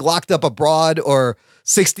stuff like Locked Up Abroad or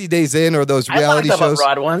 60 Days In or those reality shows. I locked up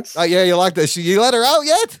abroad once. Yeah, you locked that. You let her out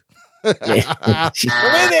yet? Yeah.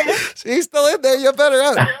 She's still in there. You better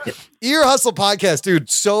out. Ear Hustle podcast, dude.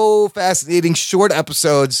 So fascinating. Short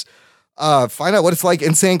episodes. Find out what it's like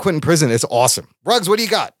in San Quentin Prison. It's awesome. Ruggs, what do you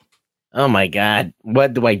got? Oh my God.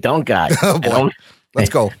 What do I don't got? Oh boy. Let's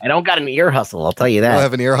go. I don't got an ear hustle. I'll tell you that. I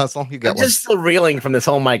have an ear hustle. You got I'm one. just still reeling from this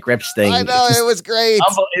whole Mike Rips thing. I know, it was great.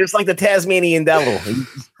 It was like the Tasmanian devil.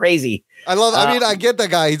 He's crazy. I get that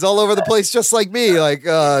guy. He's all over the place, just like me. Like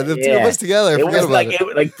the two of us together. It was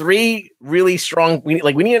like three really strong. We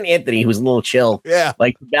need an Anthony who's a little chill. Yeah,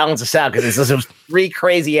 like to balance us out because it was three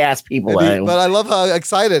crazy ass people. But I love how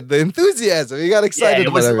excited, the enthusiasm. You got excited. Yeah,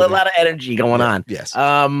 it was a lot of energy going on. Yes.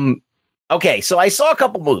 Okay, so I saw a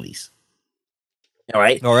couple movies. All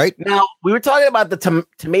right. Now we were talking about the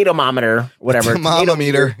tomatometer, whatever.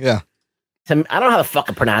 Thermometer. Yeah. I don't know how to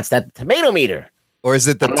fucking pronounce that. Tomato meter. Or is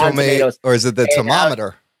it the tomato? Or is it the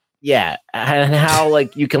thermometer? Yeah, and how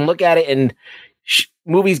like you can look at it and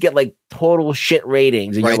movies get like total shit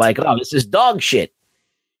ratings, and you're like, oh, this is dog shit.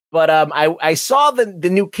 But I saw the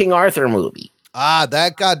new King Arthur movie.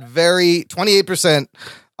 That got 28%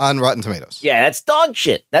 on Rotten Tomatoes. Yeah, that's dog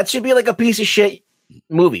shit. That should be like a piece of shit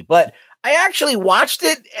movie. But I actually watched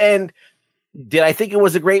it, and did I think it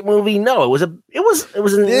was a great movie? No, it was not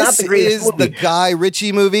the greatest This is movie. the Guy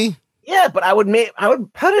Ritchie movie. Yeah, but I would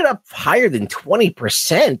put it up higher than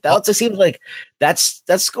 20%. That just seems like that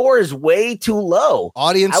score is way too low.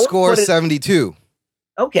 Audience score 72.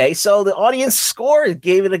 Okay, so the audience score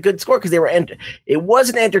gave it a good score because it was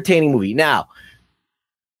an entertaining movie. Now,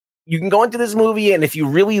 you can go into this movie, and if you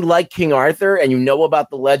really like King Arthur and you know about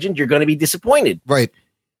the legend, you're going to be disappointed. Right.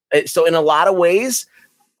 So in a lot of ways,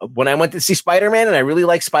 when I went to see Spider-Man and I really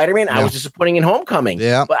like Spider-Man, I was disappointed in Homecoming.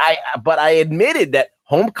 Yeah. But I admitted that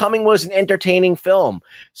Homecoming was an entertaining film.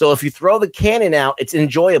 So if you throw the canon out, it's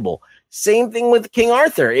enjoyable. Same thing with King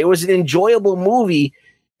Arthur. It was an enjoyable movie.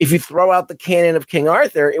 If you throw out the canon of King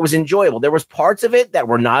Arthur, it was enjoyable. There was parts of it that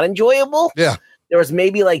were not enjoyable. Yeah. There was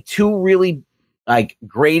maybe like 2 really like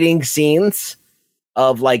grating scenes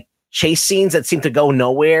of like chase scenes that seemed to go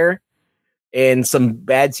nowhere, and some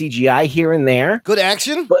bad CGI here and there. Good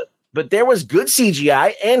action, but there was good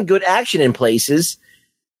CGI and good action in places,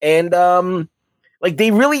 and like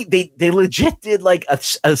they legit did like a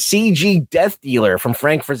CG Death Dealer from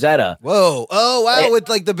Frank Frazetta. Whoa! Oh wow! With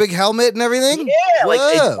like the big helmet and everything. Yeah, like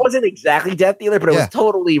it wasn't exactly Death Dealer, but it was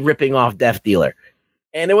totally ripping off Death Dealer.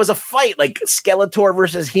 And it was a fight like Skeletor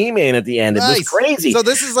versus He-Man at the end. It was crazy. So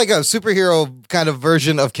this is like a superhero kind of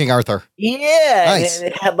version of King Arthur. Yeah. Nice.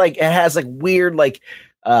 And it has weird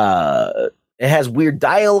it has weird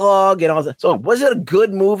dialogue and all that. So was it a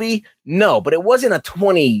good movie? No, but it wasn't a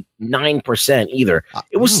 29% either.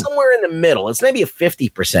 It was somewhere in the middle. It's maybe a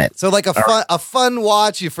 50%. So like a fun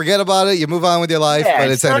watch. You forget about it. You move on with your life,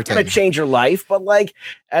 but it's not going to change your life. But like,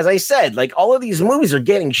 as I said, like all of these movies are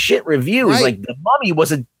getting shit reviews. Right. Like The Mummy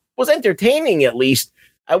was entertaining at least.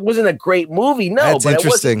 It wasn't a great movie. No, that's but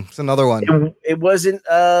interesting. It's another one. It wasn't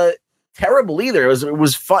terrible either. It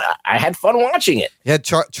was fun. I had fun watching it. You had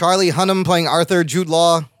Charlie Hunnam playing Arthur, Jude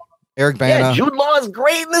Law, Eric Bana. Yeah, Jude Law is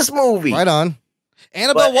great in this movie. Right on.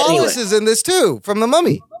 Annabelle Wallace is in this too, from The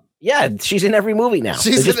Mummy. Yeah, she's in every movie now.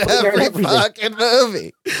 She's in every fucking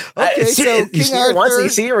movie. Okay, so King Arthur. Once you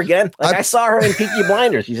see her again, I saw her in Peaky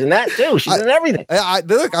Blinders. She's in that too. She's in everything.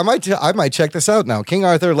 Look, I might check this out now. King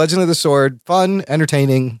Arthur, Legend of the Sword, fun,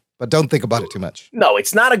 entertaining, but don't think about it too much. No,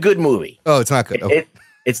 it's not a good movie. Oh, it's not good.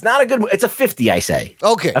 It's not a good. It's a 50, I say.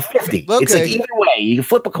 Okay, a 50. Okay. It's like either way. You can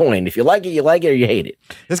flip a coin. If you like it, or you hate it.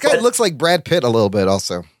 This guy looks like Brad Pitt a little bit,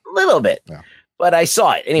 also. A little bit. Yeah. But I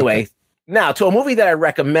saw it anyway. Okay. Now to a movie that I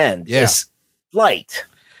recommend is Flight.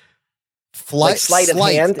 Like sleight of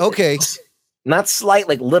hand. Okay. Not slight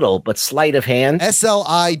like little, but sleight of hand.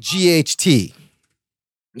 SLIGHT.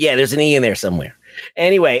 Yeah, there's an E in there somewhere.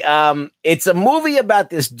 Anyway, it's a movie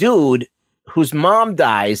about this dude whose mom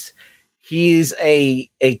dies. He's a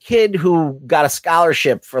kid who got a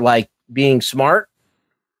scholarship for like being smart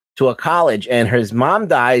to a college, and his mom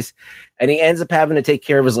dies, and he ends up having to take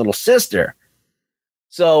care of his little sister.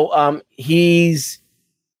 So he's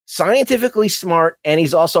scientifically smart, and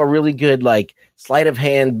he's also a really good like sleight of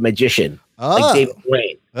hand magician, like David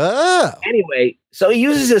Blaine. Anyway, so he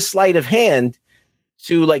uses his sleight of hand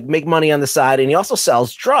to like make money on the side, and he also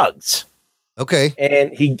sells drugs. Okay,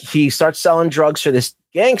 and he starts selling drugs for this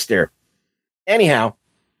gangster. Anyhow,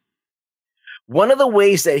 one of the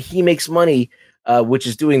ways that he makes money, which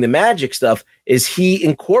is doing the magic stuff, is he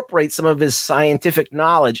incorporates some of his scientific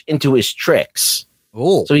knowledge into his tricks.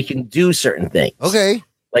 Oh, so he can do certain things. Okay,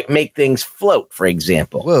 like make things float, for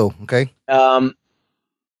example. Whoa. Okay.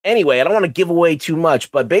 Anyway, I don't want to give away too much,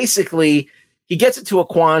 but basically, he gets into a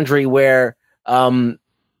quandary where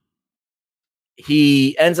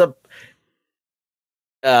he ends up.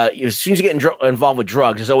 As soon as you get involved with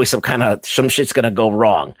drugs, there's always some shit's gonna go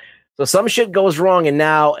wrong. So some shit goes wrong, and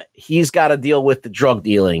now he's got to deal with the drug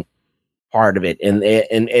dealing part of it,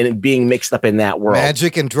 and being mixed up in that world.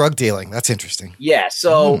 Magic and drug dealing. That's interesting. Yeah.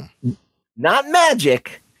 So not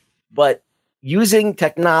magic, but using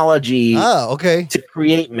technology. Oh, okay. To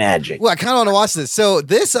create magic. Well, I kind of want to watch this. So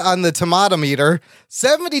this on the tomato meter,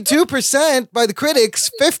 72% by the critics,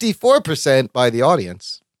 54% by the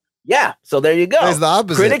audience. Yeah, so there you go. There's the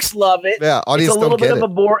opposite. Critics love it. Yeah, audience don't get it.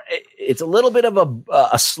 It's a little bit of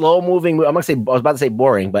a slow moving. I was about to say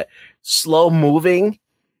boring, but slow moving,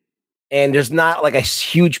 and there's not like a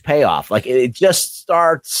huge payoff. Like it just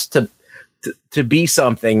starts to be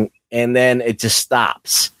something, and then it just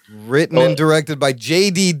stops. Written and directed by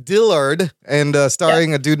J.D. Dillard, and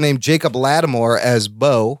starring a dude named Jacob Lattimore as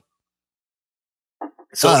Bo.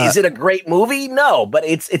 So is it a great movie? No, but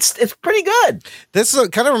it's pretty good. This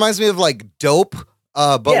kind of reminds me of like Dope,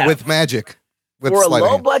 but with magic. for a sleight of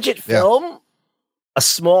low hand. budget film, a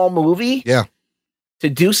small movie, to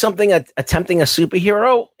do something attempting a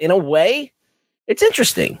superhero in a way, it's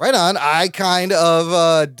interesting. Right on. I kind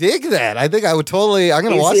of dig that. I think I would totally. I'm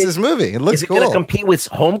going to watch this movie. It looks is it cool. going to compete with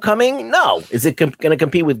Homecoming? No. Is it going to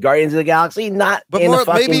compete with Guardians of the Galaxy? Not. But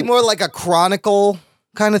maybe more like a Chronicle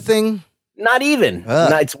kind of thing. Not even.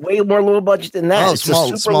 No, it's way more low budget than that. Oh, it's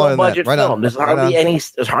a super low budget film. There's hardly any.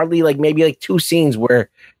 There's hardly like maybe like 2 scenes where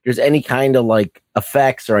there's any kind of like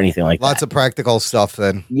effects or anything like that. Lots of practical stuff.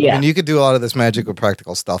 Then I mean, you could do a lot of this magic with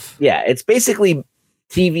practical stuff. Yeah, it's basically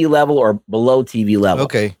TV level or below TV level.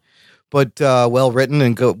 Okay, but well written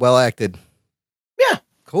and well acted. Yeah,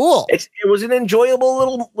 cool. It was an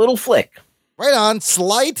enjoyable little flick. Right on.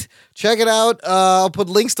 Slight. Check it out. I'll put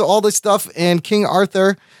links to all this stuff in King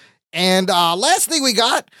Arthur. And last thing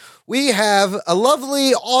we have a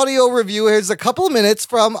lovely audio review. Here's a couple of minutes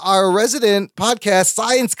from our resident podcast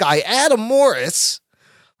science guy, Adam Morris,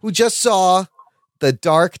 who just saw the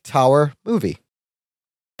Dark Tower movie.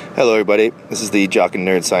 Hello, everybody. This is the Jock and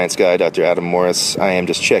Nerd Science Guy, Dr. Adam Morris. I am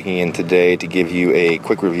just checking in today to give you a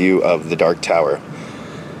quick review of The Dark Tower.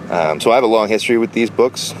 So I have a long history with these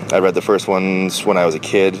books. I read the first ones when I was a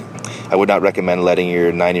kid. I would not recommend letting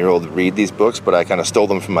your 9-year-old read these books, but I kind of stole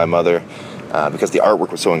them from my mother because the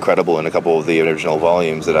artwork was so incredible in a couple of the original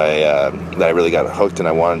volumes that I really got hooked, and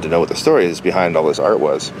I wanted to know what the stories behind all this art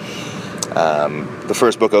was. The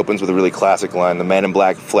first book opens with a really classic line: "The man in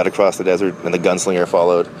black fled across the desert, and the gunslinger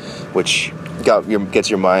followed," which gets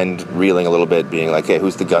your mind reeling a little bit, being like, hey,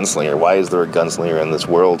 who's the gunslinger? Why is there a gunslinger in this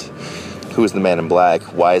world? Who is the man in black?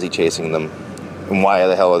 Why is he chasing them? And why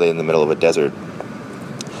the hell are they in the middle of a desert?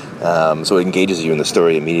 So it engages you in the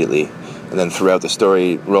story immediately. And then throughout the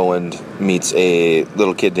story, Roland meets a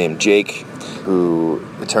little kid named Jake, who,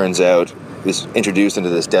 it turns out, is introduced into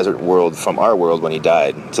this desert world from our world when he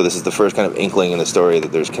died. So this is the first kind of inkling in the story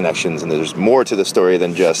that there's connections and there's more to the story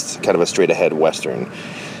than just kind of a straight-ahead Western.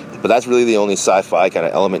 But that's really the only sci-fi kind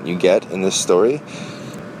of element you get in this story.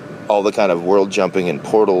 All the kind of world jumping and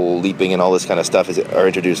portal leaping and all this kind of stuff are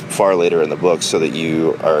introduced far later in the book so that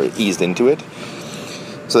you are eased into it.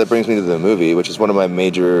 So that brings me to the movie, which is one of my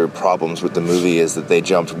major problems with the movie, is that they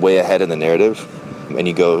jumped way ahead in the narrative, and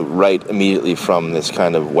you go right immediately from this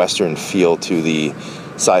kind of Western feel to the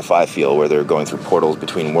sci-fi feel, where they're going through portals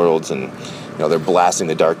between worlds, and they're blasting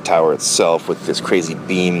the Dark Tower itself with this crazy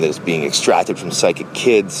beam that is being extracted from psychic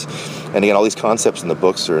kids. And again, all these concepts in the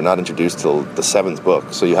books are not introduced till the 7th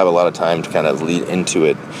book, so you have a lot of time to kind of lead into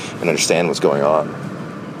it and understand what's going on.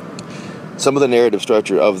 Some of the narrative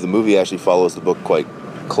structure of the movie actually follows the book quite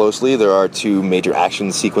closely. There are 2 major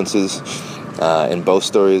action sequences in both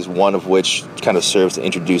stories, one of which kind of serves to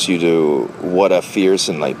introduce you to what a fierce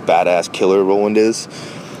and badass killer Roland is.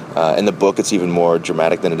 In the book, it's even more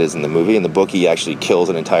dramatic than it is in the movie. In the book, he actually kills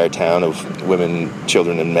an entire town of women,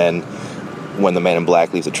 children, and men when the man in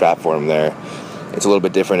black leaves a trap for him there. It's a little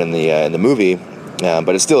bit different in the movie,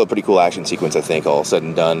 but it's still a pretty cool action sequence, I think, all said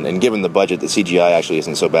and done. And given the budget, the CGI actually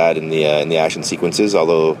isn't so bad in the action sequences,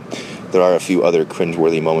 although there are a few other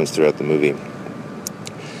cringeworthy moments throughout the movie.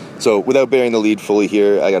 So, without bearing the lead fully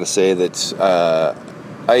here, I got to say that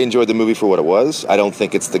I enjoyed the movie for what it was. I don't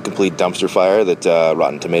think it's the complete dumpster fire that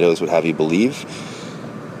Rotten Tomatoes would have you believe.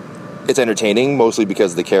 It's entertaining, mostly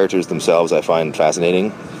because the characters themselves I find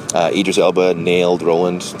fascinating. Idris Elba nailed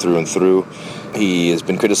Roland through and through. He has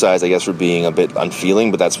been criticized, I guess, for being a bit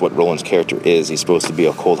unfeeling, but that's what Roland's character is. He's supposed to be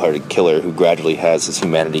a cold-hearted killer who gradually has his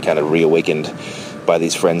humanity kind of reawakened by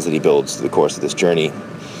these friends that he builds through the course of this journey.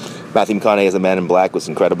 Matthew McConaughey as the Man in Black was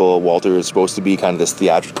incredible. Walter is supposed to be kind of this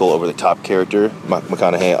theatrical, over-the-top character.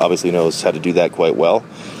 McConaughey obviously knows how to do that quite well.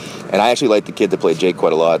 And I actually like the kid that played Jake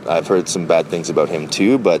quite a lot. I've heard some bad things about him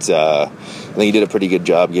too, but I think he did a pretty good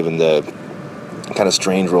job given the kind of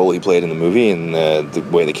strange role he played in the movie and the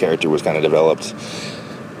way the character was kind of developed.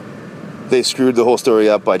 They screwed the whole story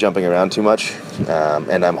up by jumping around too much,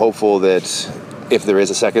 and I'm hopeful that if there is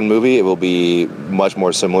a second movie, it will be much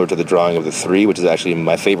more similar to the drawing of the 3, which is actually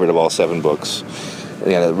my favorite of all 7 books.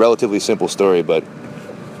 Again, a relatively simple story, but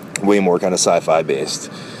way more kind of sci-fi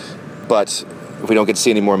based. But if we don't get to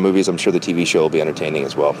see any more movies, I'm sure the TV show will be entertaining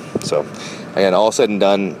as well. So, again, all said and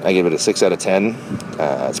done, I give it a 6 out of 10.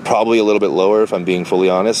 It's probably a little bit lower, if I'm being fully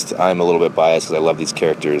honest. I'm a little bit biased because I love these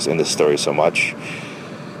characters in this story so much.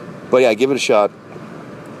 But yeah, give it a shot.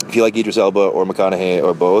 If you like Idris Elba or McConaughey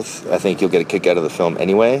or both, I think you'll get a kick out of the film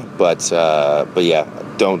anyway. But yeah,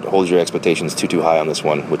 don't hold your expectations too high on this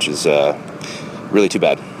one, which is really too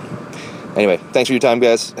bad. Anyway, thanks for your time,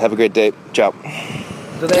 guys. Have a great day. Ciao.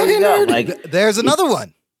 So there you go. There's another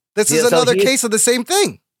one. This is another case of the same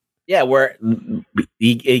thing. Yeah, where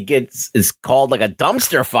is called like a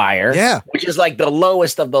dumpster fire. Yeah. Which is like the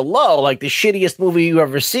lowest of the low, like the shittiest movie you've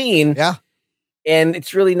ever seen. Yeah. And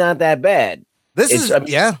it's really not that bad.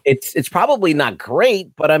 It's probably not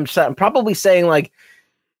great, but I'm probably saying like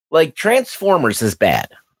Transformers is bad.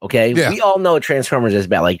 Okay. Yeah. We all know Transformers is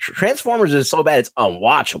bad. Like Transformers is so bad, it's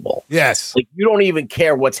unwatchable. Yes. Like you don't even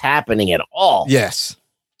care what's happening at all. Yes.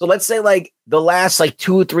 So let's say like the last like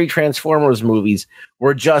 2 or 3 Transformers movies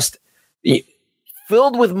were just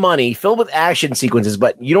filled with money, filled with action sequences,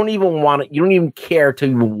 but you don't even care to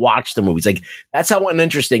even watch the movies. Like that's how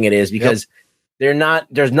uninteresting it is because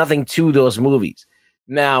there's nothing to those movies.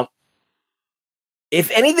 Now, if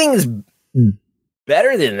anything is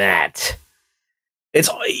better than that, it's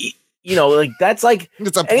like that's like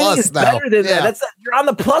it's a plus now. Better than that. You're on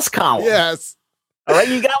the plus column. Yes. All right,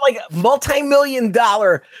 you got like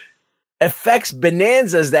multi-million-dollar effects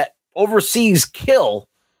bonanzas that overseas kill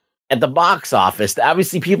at the box office.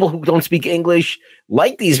 Obviously, people who don't speak English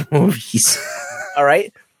like these movies. All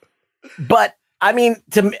right, but I mean,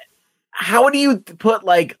 how do you put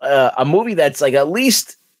like a movie that's like at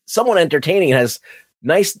least somewhat entertaining, has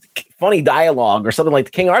nice, funny dialogue, or something like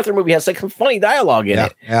the King Arthur movie has like some funny dialogue in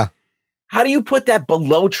it? Yeah. How do you put that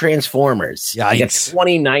below Transformers? Yikes.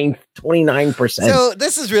 Like 29%. So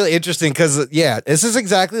this is really interesting because, this is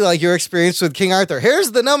exactly like your experience with King Arthur.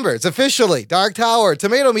 Here's the numbers officially. Dark Tower,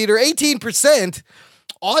 tomato meter, 18%.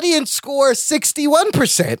 Audience score,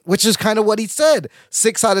 61%, which is kind of what he said.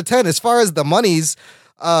 6 out of 10. As far as the monies,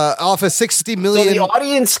 off of 60 million. So the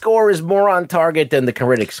audience score is more on target than the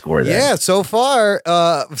critic score. Then. Yeah, so far,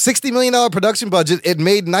 $60 million production budget. It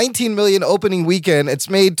made $19 million opening weekend.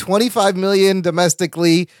 It's made $25 million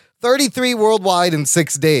domestically, 33 worldwide in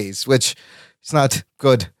 6 days, which is not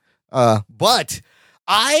good. But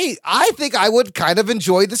I think I would kind of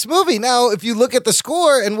enjoy this movie. Now, if you look at the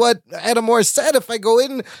score and what Adam Morris said, if I go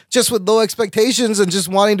in just with low expectations and just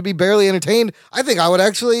wanting to be barely entertained, I think I would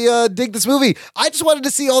actually dig this movie. I just wanted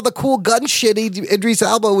to see all the cool gun shit Idris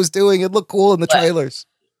Elba was doing. It looked cool in the trailers.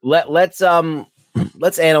 Let's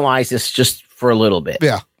analyze this just for a little bit.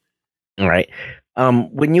 Yeah. All right.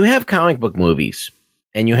 When you have comic book movies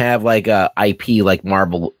and you have like a IP like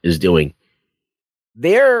Marvel is doing,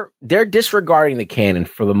 they're disregarding the canon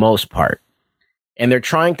for the most part, and they're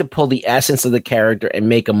trying to pull the essence of the character and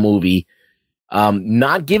make a movie,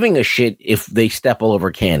 not giving a shit if they step all over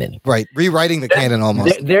canon. Right, rewriting the canon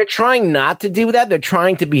almost. They're trying not to do that. They're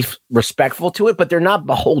trying to be respectful to it, but they're not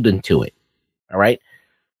beholden to it. All right.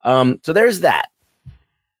 So there's that.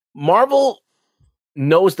 Marvel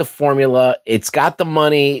knows the formula. It's got the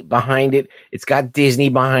money behind it. It's got Disney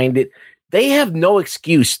behind it. They have no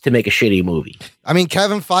excuse to make a shitty movie. I mean,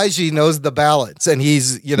 Kevin Feige knows the balance, and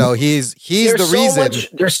he's the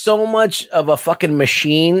reason. There's so much of a fucking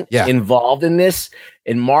machine involved in this,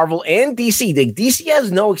 in Marvel and DC. DC has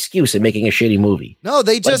no excuse in making a shitty movie. No,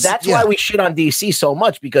 that's why we shit on DC so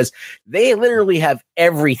much, because they literally have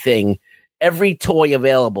everything, every toy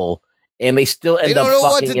available, and they still end up fucking it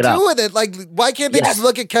up. They don't know what to do with it. Like, why can't they just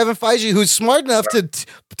look at Kevin Feige, who's smart enough to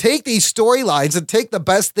take these storylines and take the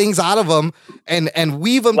best things out of them and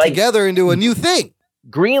weave them together into a new thing?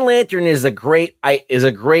 Green Lantern is a great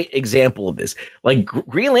example of this. Like,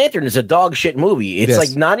 Green Lantern is a dog shit movie. It's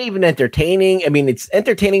like not even entertaining. I mean, it's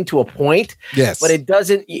entertaining to a point. Yes, but it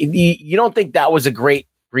doesn't. You don't think that was a great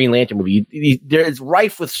Green Lantern movie? It's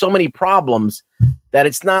rife with so many problems that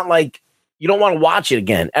it's not like. You don't want to watch it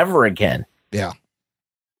ever again. Yeah.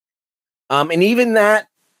 And even that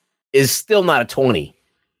is still not a 20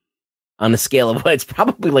 on the scale of it's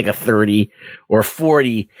probably like a 30 or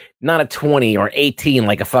 40, not a 20 or 18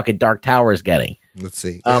 like a fucking Dark Tower is getting. Let's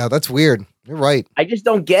see. Yeah, that's weird. You're right. I just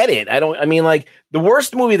don't get it. I mean, like the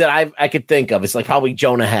worst movie that I could think of is like probably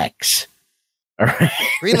Jonah Hex. All right.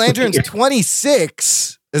 Green Lantern's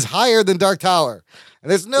 26 is higher than Dark Tower. And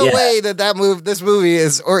there's no way this movie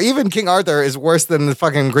is, or even King Arthur is worse than the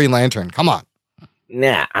fucking Green Lantern. Come on.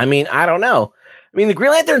 Nah, I mean, I don't know. I mean, the Green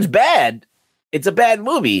Lantern's bad. It's a bad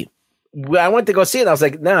movie. I went to go see it. I was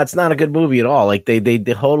like, no, it's not a good movie at all. Like they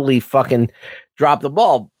totally fucking dropped the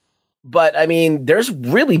ball. But I mean, there's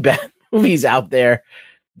really bad movies out there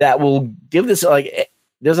that will give this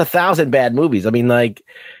there's 1,000 bad movies. I mean, like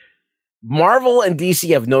Marvel and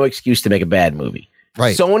DC have no excuse to make a bad movie.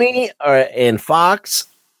 Right. Sony and Fox,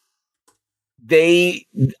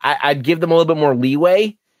 I'd give them a little bit more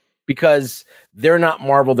leeway because they're not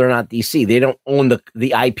Marvel, they're not DC. They don't own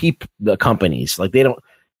the IP, the companies. Like they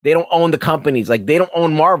don't own the companies. Like they don't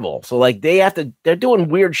own Marvel. So like they're doing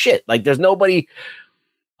weird shit. Like there's nobody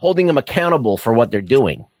holding them accountable for what they're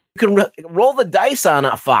doing. You can roll the dice on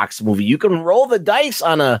a Fox movie. You can roll the dice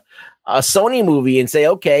on a Sony movie and say,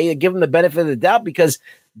 okay, give them the benefit of the doubt because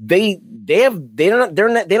they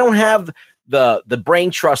don't have the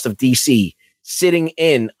brain trust of DC sitting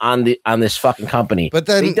in on this fucking company. But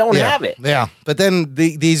then they don't have it. Yeah. But then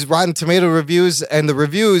these Rotten Tomato reviews and the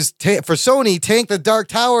reviews for Sony tank the Dark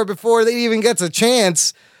Tower before they even gets a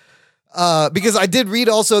chance. Because I did read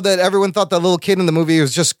also that everyone thought the little kid in the movie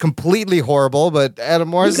was just completely horrible, but Adam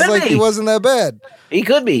Morris is like, he wasn't that bad. He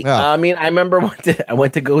could be. Yeah. I mean, I remember I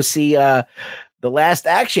went to go see The Last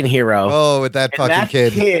Action Hero. Oh, with that fucking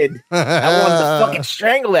kid. I wanted to fucking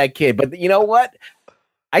strangle that kid. But you know what?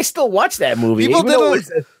 I still watch that movie. That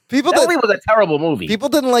movie was a terrible movie. People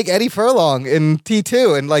didn't like Eddie Furlong in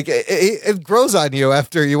T2, and like it grows on you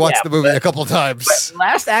after you watch the movie a couple times. But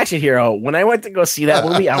Last Action Hero, when I went to go see that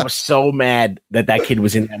movie, I was so mad that kid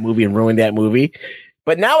was in that movie and ruined that movie.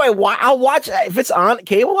 But now I'll watch if it's on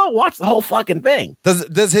cable. I'll watch the whole fucking thing.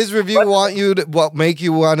 Does his review make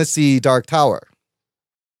you want to see Dark Tower?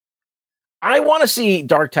 I want to see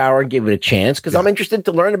Dark Tower and give it a chance because I'm interested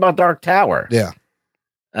to learn about Dark Tower. Yeah.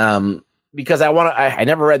 Because I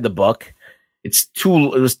never read the book. It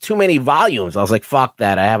was too many volumes. I was like, fuck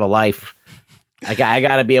that. I have a life. I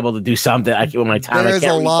got to be able to do something. With my time. There's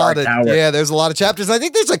a lot of chapters. I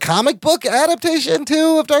think there's a comic book adaptation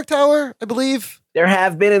too of Dark Tower, I believe. There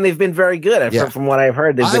have been, and they've been very good. From what I've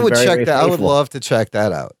heard, I would check that. I would love to check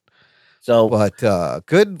that out. So, but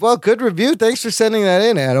good review. Thanks for sending that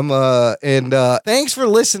in, Adam. And thanks for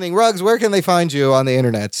listening. Ruggs, where can they find you on the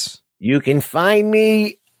internets? You can find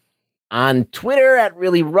me on Twitter at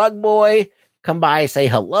Really Rug Boy. Come by, say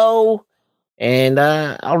hello, and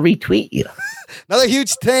I'll retweet you. Another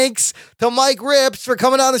huge thanks to Mike Rips for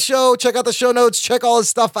coming on the show. Check out the show notes. Check all his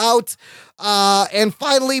stuff out. And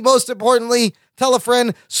finally, most importantly, tell a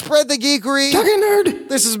friend. Spread the geekery. Jock and Nerd.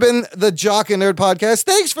 This has been the Jock and Nerd Podcast.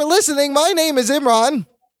 Thanks for listening. My name is Imran.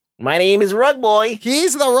 My name is Rug Boy.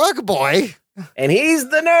 He's the Rug Boy. And he's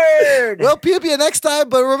the nerd. We'll peep you next time,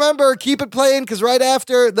 but remember, keep it playing, because right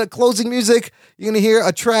after the closing music, you're going to hear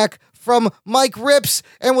a track from Mike Rips,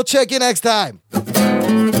 and we'll check you next time.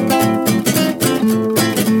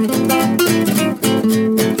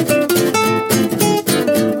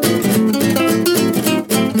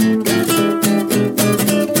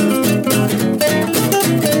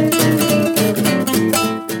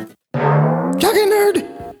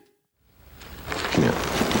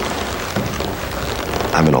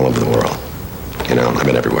 I've been all over the world. I've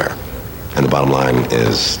been everywhere. And the bottom line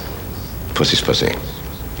is pussy's pussy.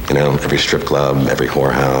 Every strip club, every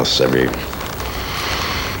whorehouse,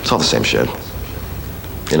 it's all the same shit.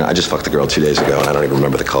 I just fucked a girl 2 days ago and I don't even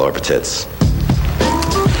remember the color of her tits.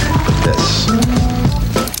 But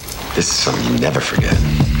this is something you never forget.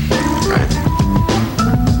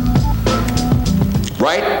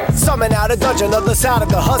 Right? Summon out a dungeon, other side of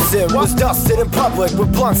the Hudson. Was dusted in public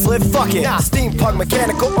with blunts lit, fucking. Steampunk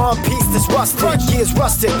mechanical arm piece that's rusted. Gears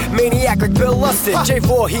rusted, maniac like Bill Lustin.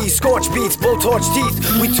 J4 he scorch beats, blowtorch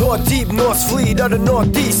teeth. We tore deep, North Fleet of the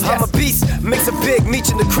Northeast. I'm a beast, mix a big meat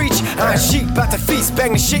in the creech. I'm a sheep, about to feast,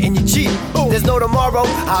 bang the shit in your Jeep. There's no tomorrow,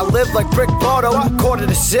 I live like Brick Bardo.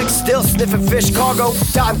 5:45, still sniffing fish cargo.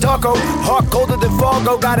 Don Darko, heart colder than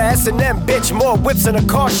Fargo. Got a S&M, bitch, more whips in a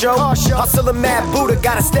car show. Hustling mad Buddha,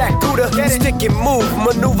 got a stack Gouda. Stick and move,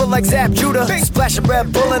 maneuver like Zap Judah. Splash a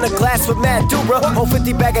Red Bull in a glass with Mad Dubra. Whole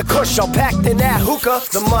 50 bag of Kush, all packed in that hookah.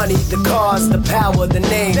 The money, the cars, the power, the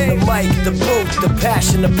name, the mic, the boot, the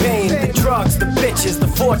passion, the pain, the drugs, the bitches, the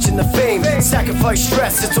fortune, the fame. Sacrifice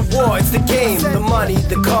stress, it's a war, it's the game. The money,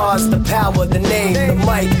 the cars, the power, the name, the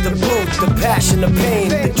mic, the boot, the passion, the pain,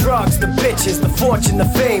 the drugs, the bitches, the fortune, the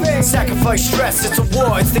fame. Sacrifice stress, it's a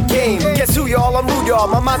war, it's the game. Guess who y'all? I'm rude y'all.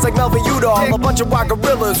 My mind's like Melvin Udall. A bunch of wild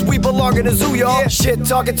gorillas, we belong in a zoo y'all. Shit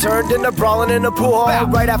talking turned into brawling in a pool hall.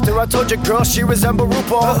 Right after I told your girl she resemble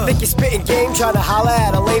RuPaul. Think you spitting game, trying to holler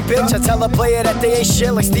at a lame bitch. I tell her player that they ain't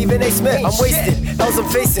shit like Stephen A. Smith. I'm wasted, L's I'm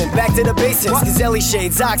facing, back to the basics. Gazelle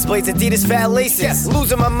shades, ox blades, Adidas fat laces.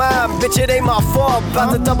 Losing my mind, bitch, it ain't my fault.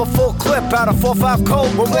 About to double full clip out of 4-5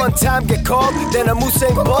 cold. When one time get called, then a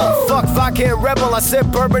Usain Bolt. Fuck vodka and rebel, I sip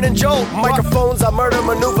bourbon and Jolt. Microphones, I murder,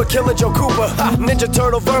 maneuver, killing Joe Cooper. Ninja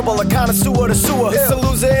Turtle verbal, a connoisseur of the sewer. It's a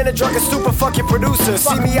loser and a drunk and stupid, fuck your producer.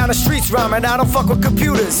 See me on the streets rhyming, I don't fuck with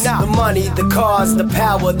computers. The money, the cars, the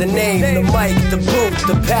power, the name, the mic, the boot,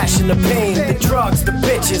 the passion, the pain, the drugs, the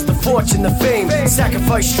bitches, the fortune, the fame.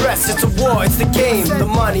 Sacrifice stress, it's a war, it's the game. The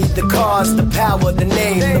money, the cars, the power, the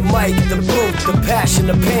name, the mic, the boot, the passion,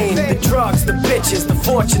 the pain, the drugs, the bitches, the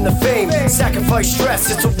fortune, the fame. Sacrifice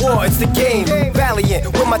stress, it's a war, it's the game. Valiant,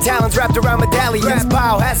 with my talents wrapped around medallions.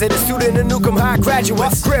 Biohazard, a student in Newcomb High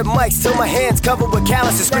graduates. Grip mics till my hands cover covered with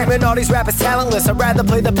calluses, screaming all these rappers talentless. I'd rather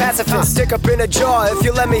play the pacifist. Stick up in a jar if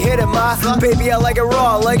you let me hit it, ma. Baby, I like it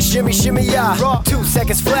raw, like shimmy, shimmy, yeah. 2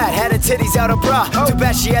 seconds flat, had her titties out of bra. Too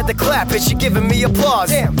bad she had to clap and she giving me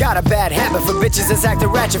applause. Got a bad habit for bitches that's acting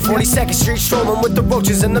ratchet. 42nd Street strolling with the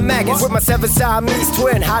roaches and the maggots. With my 7 Siamese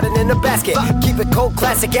twin hiding in a basket. Keep it cold,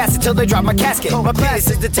 classic acid till they drop my casket. My penis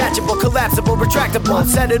is detachable, collapsible, retractable.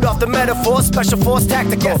 Send it off the metaphor, special force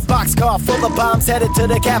tactical. Boxcar full of bombs headed to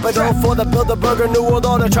the capital for the Bilderberger New World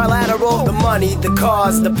Order trilateral. The money, the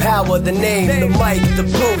cars, the power, the name, the mic, the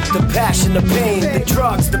booth, the passion, the pain, the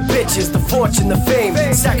drugs, the bitches, the fortune, the fame.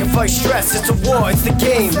 Sacrifice stress, it's a war, it's the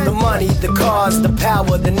game. The money, the cars, the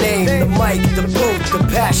power, the name, the mic, the booth, the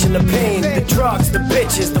passion, the pain, the drugs, the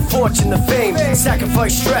bitches, the fortune, the fame.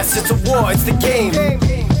 Sacrifice stress, it's a war, it's the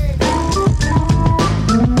game.